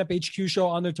my Lineup HQ show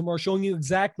on there tomorrow, showing you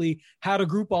exactly how to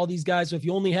group all these guys. So if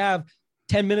you only have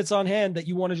 10 minutes on hand that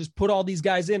you want to just put all these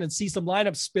guys in and see some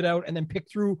lineups spit out and then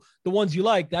pick through the ones you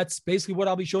like, that's basically what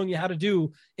I'll be showing you how to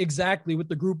do exactly with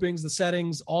the groupings, the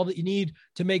settings, all that you need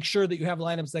to make sure that you have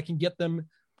lineups that can get them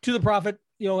to the profit,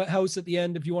 house at the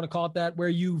end, if you want to call it that, where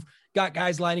you've got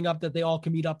guys lining up that they all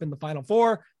can meet up in the Final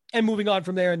Four and moving on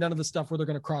from there, and none of the stuff where they're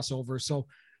going to cross over. So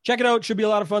check it out. Should be a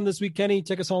lot of fun this week. Kenny,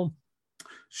 take us home.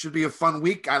 Should be a fun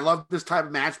week. I love this type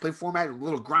of match play format. A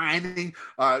little grinding,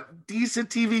 decent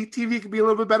TV. TV can be a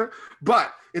little bit better,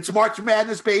 but it's March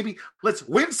Madness, baby. Let's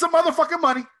win some motherfucking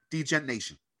money. DGen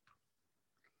Nation.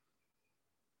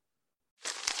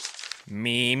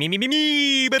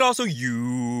 Me, but also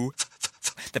you.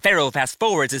 The Pharaoh fast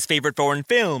forwards his favorite foreign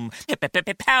film,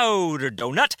 Powder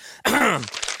Donut.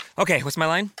 Okay, what's my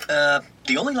line?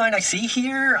 The only line I see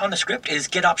here on the script is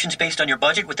get options based on your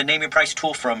budget with the Name Your Price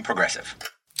tool from Progressive.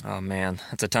 Oh man,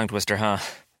 that's a tongue twister, huh?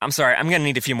 I'm sorry, I'm gonna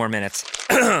need a few more minutes.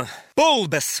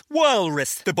 Bulbous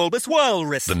Walrus, the Bulbous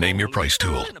Walrus. The Name Your Price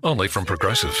tool, only from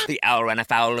Progressive. The owl ran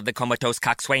afoul of the comatose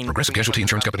coxswain. Progressive Casualty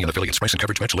Insurance Company and affiliates. Price and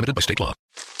coverage match limited by state law.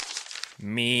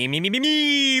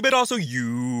 Me, but also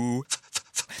you.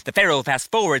 The Pharaoh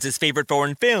fast forwards his favorite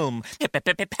foreign film,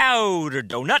 Powder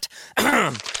Donut.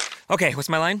 Okay, what's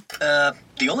my line?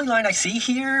 The only line I see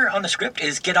here on the script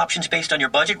is get options based on your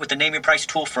budget with the Name Your Price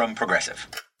tool from Progressive.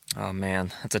 Oh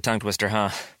man, that's a tongue twister, huh?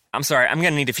 I'm sorry, I'm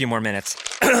gonna need a few more minutes.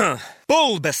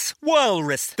 Bulbous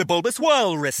Walrus, the Bulbous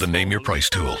Walrus. The Name Your Price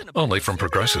tool, only from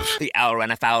Progressive. The owl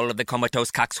ran afoul of the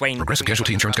comatose coxswain. Progressive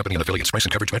Casualty Insurance Company and affiliates. Price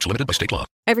and coverage match limited by state law.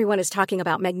 Everyone is talking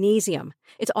about magnesium.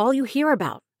 It's all you hear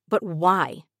about. But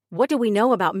why? What do we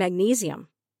know about magnesium?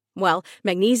 Well,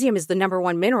 magnesium is the number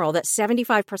one mineral that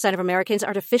 75% of Americans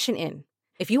are deficient in.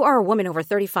 If you are a woman over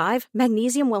 35,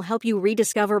 magnesium will help you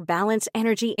rediscover balance,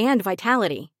 energy, and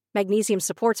vitality. Magnesium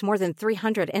supports more than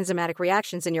 300 enzymatic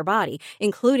reactions in your body,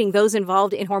 including those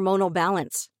involved in hormonal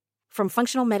balance. From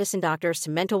functional medicine doctors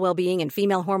to mental well-being and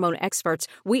female hormone experts,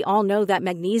 we all know that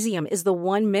magnesium is the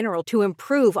one mineral to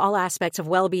improve all aspects of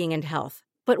well-being and health.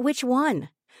 But which one?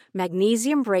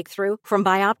 Magnesium Breakthrough from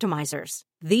Bioptimizers,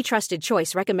 the trusted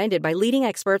choice recommended by leading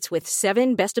experts with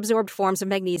 7 best-absorbed forms of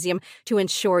magnesium to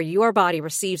ensure your body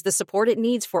receives the support it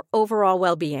needs for overall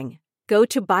well-being. Go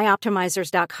to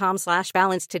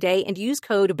bioptimizers.com/balance today and use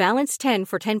code BALANCE10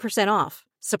 for 10% off.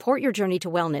 Support your journey to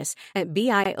wellness at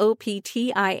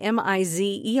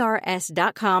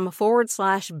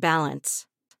bioptimizers.com/balance.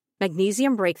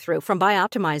 Magnesium Breakthrough from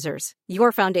Bioptimizers,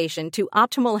 your foundation to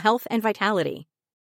optimal health and vitality.